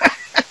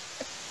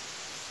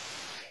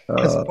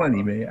 That's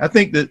funny, man. I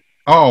think that,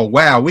 oh,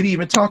 wow. We didn't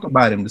even talk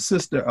about him. The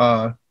sister,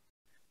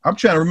 I'm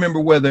trying to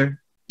remember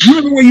whether, you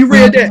remember when you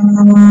read that?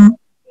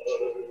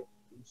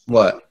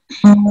 What?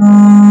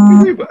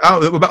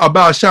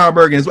 About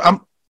Schomburg.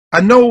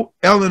 I know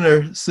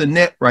Eleanor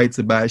Sinnett writes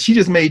about it. She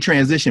just made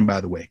Transition, by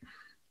the way,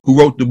 who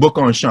wrote the book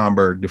on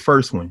Schomburg, the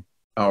first one.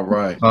 All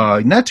right.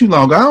 Not too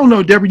long ago. I don't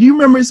know, Deborah, do you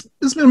remember?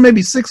 It's been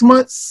maybe 6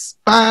 months,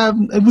 5.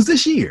 It was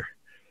this year,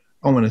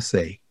 I want to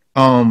say.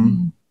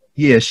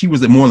 Yeah, she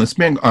was at Moreland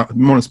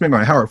Spingarn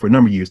at Howard for a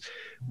number of years.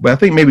 But I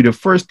think maybe the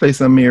first place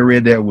I may have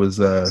read that was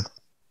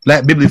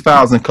Black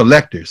Bibliophiles and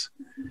Collectors,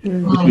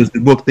 which was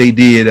the book they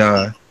did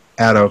out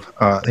of,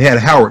 they had a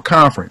Howard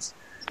conference.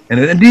 And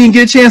I didn't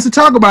get a chance to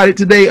talk about it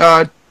today.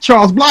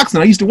 Charles Bloxon,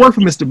 I used to work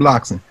for Mr.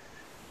 Bloxon.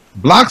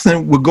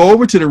 Bloxon would go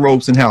over to the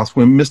Robeson house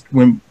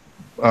when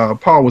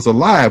Paul was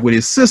alive with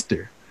his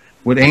sister,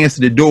 would answer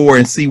the door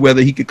and see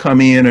whether he could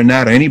come in or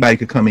not, or anybody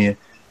could come in.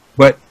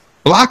 But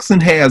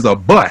Bloxon has a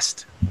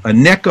bust, a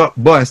neck-up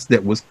bust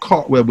that was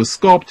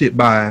sculpted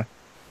by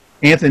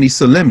Anthony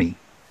Salemi.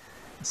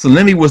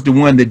 Salemi was the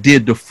one that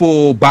did the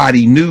full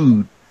body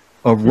nude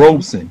of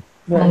Robeson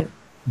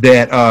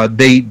that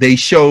they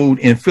showed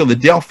in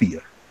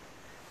Philadelphia.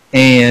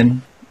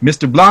 And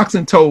Mr.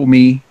 Bloxon told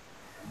me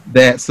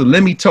that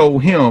Salemi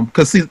told him,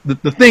 because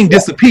the thing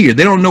disappeared.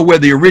 They don't know where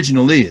the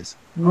original is.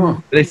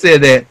 They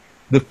said that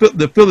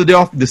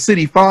the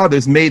city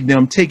fathers made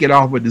them take it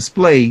off a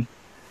display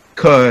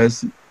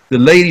because the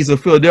ladies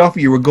of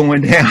Philadelphia were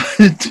going down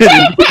to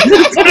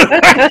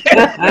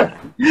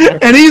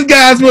and these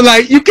guys were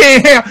like, you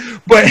can't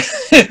have, but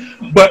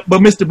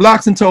Mr.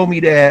 Bloxon told me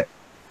that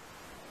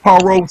Paul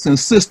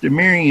Robeson's sister,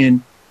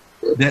 Marion,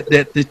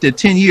 that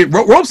 10 years,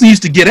 Robeson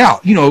used to get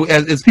out, you know,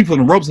 as people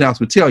in the Robeson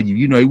house would tell you,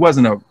 you know, he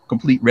wasn't a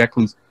complete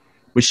recluse,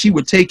 but she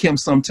would take him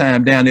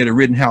sometime down there to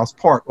Rittenhouse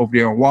Park over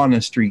there on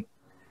Walnut Street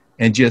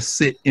and just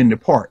sit in the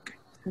park.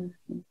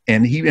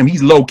 And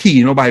he's low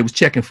key, nobody was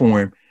checking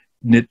for him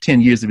in the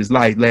 10 years of his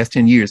life, last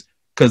 10 years,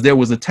 because there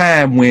was a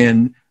time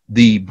when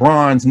the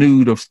bronze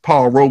nude of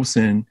Paul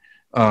Robeson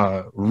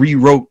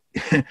rewrote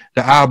the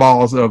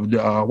eyeballs of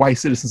the white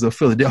citizens of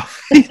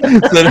Philadelphia. so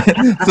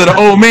the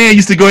old man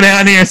used to go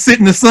down there and sit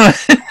in the sun.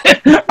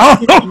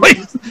 I don't know.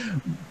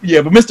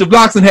 Yeah, but Mr.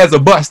 Bloxon has a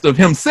bust of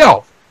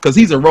himself because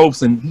he's a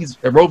Robeson.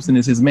 Robeson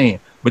is his man.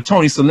 But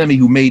Tony Salemi,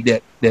 who made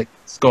that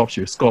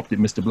sculpture, sculpted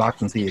Mr.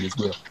 Bloxon's head as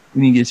well.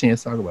 We didn't get a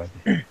chance to talk about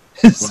that.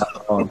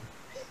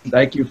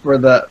 Thank you for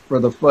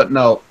the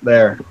footnote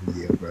there.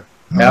 Yeah, bro.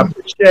 I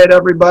appreciate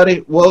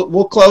everybody.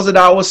 We'll close it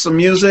out with some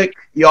music.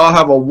 Y'all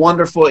have a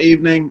wonderful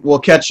evening. We'll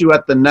catch you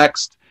at the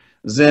next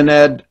Zinn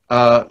Ed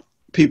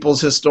People's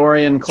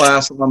Historian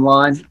class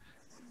online.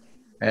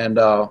 And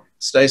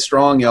stay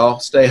strong, y'all.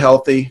 Stay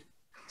healthy.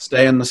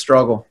 Stay in the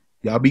struggle.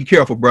 Y'all be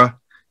careful, bro.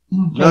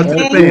 Love to the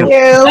Thank family.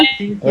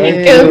 you.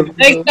 Thank you.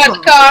 Thanks,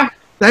 Dr. Carr.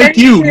 Thank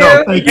you.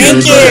 No, thank you.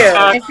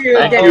 Thank you.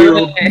 Thank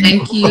you.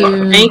 Thank you.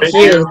 Thank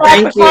you.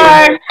 Thank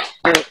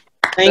you.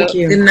 Thank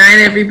you. Good night,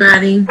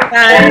 everybody.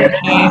 Bye.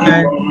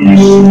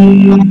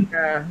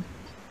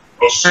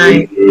 A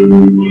sacred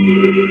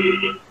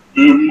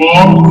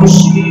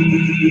democracy.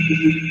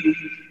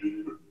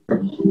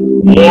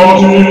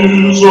 What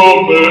is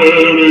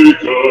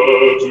America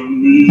to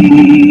me?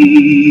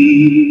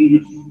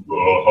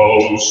 The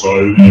house I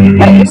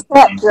live Is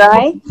that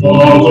dry? on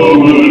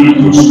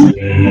America's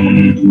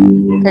state.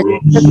 It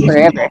took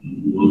forever.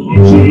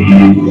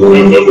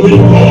 With the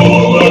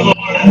people that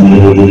I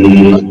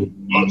hate,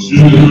 the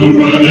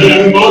children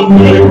in the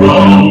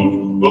playground,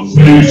 the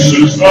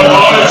faces that I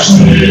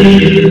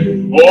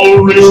see, all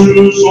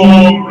races,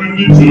 all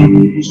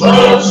religions,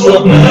 that's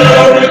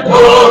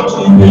America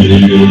to me.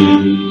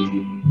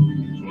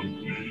 The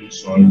place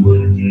I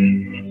work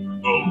in,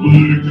 the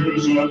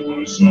workers at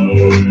my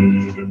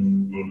side,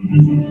 the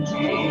little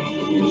town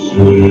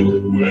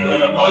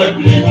where my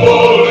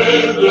people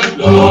live and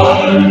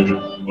die,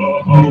 the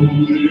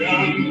hungry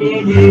and the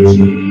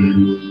wretched,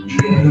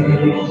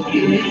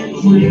 being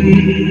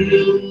free,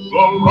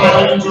 the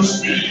right to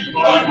speak my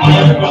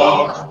mind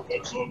out,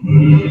 that's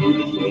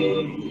America.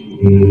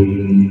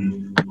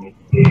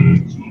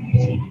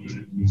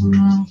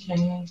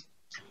 Okay.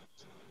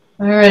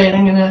 All right,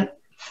 I'm going to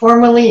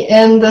formally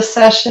end the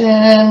session,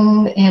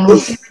 and we'll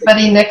see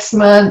everybody next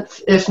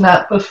month, if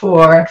not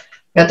before.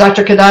 We've got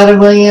Dr. Kadada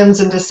Williams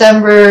in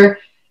December,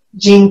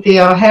 Jean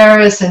Theo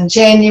Harris in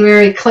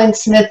January, Clint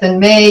Smith in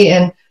May,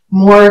 and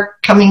more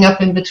coming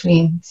up in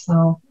between.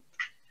 So,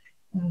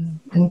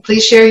 and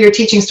please share your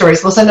teaching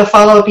stories. We'll send a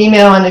follow-up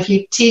email, and if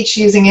you teach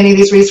using any of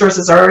these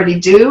resources or already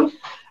do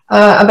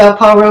about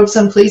Paul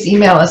Robeson, please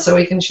email us so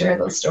we can share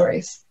those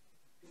stories.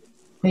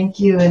 Thank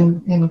you,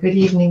 and good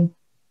evening.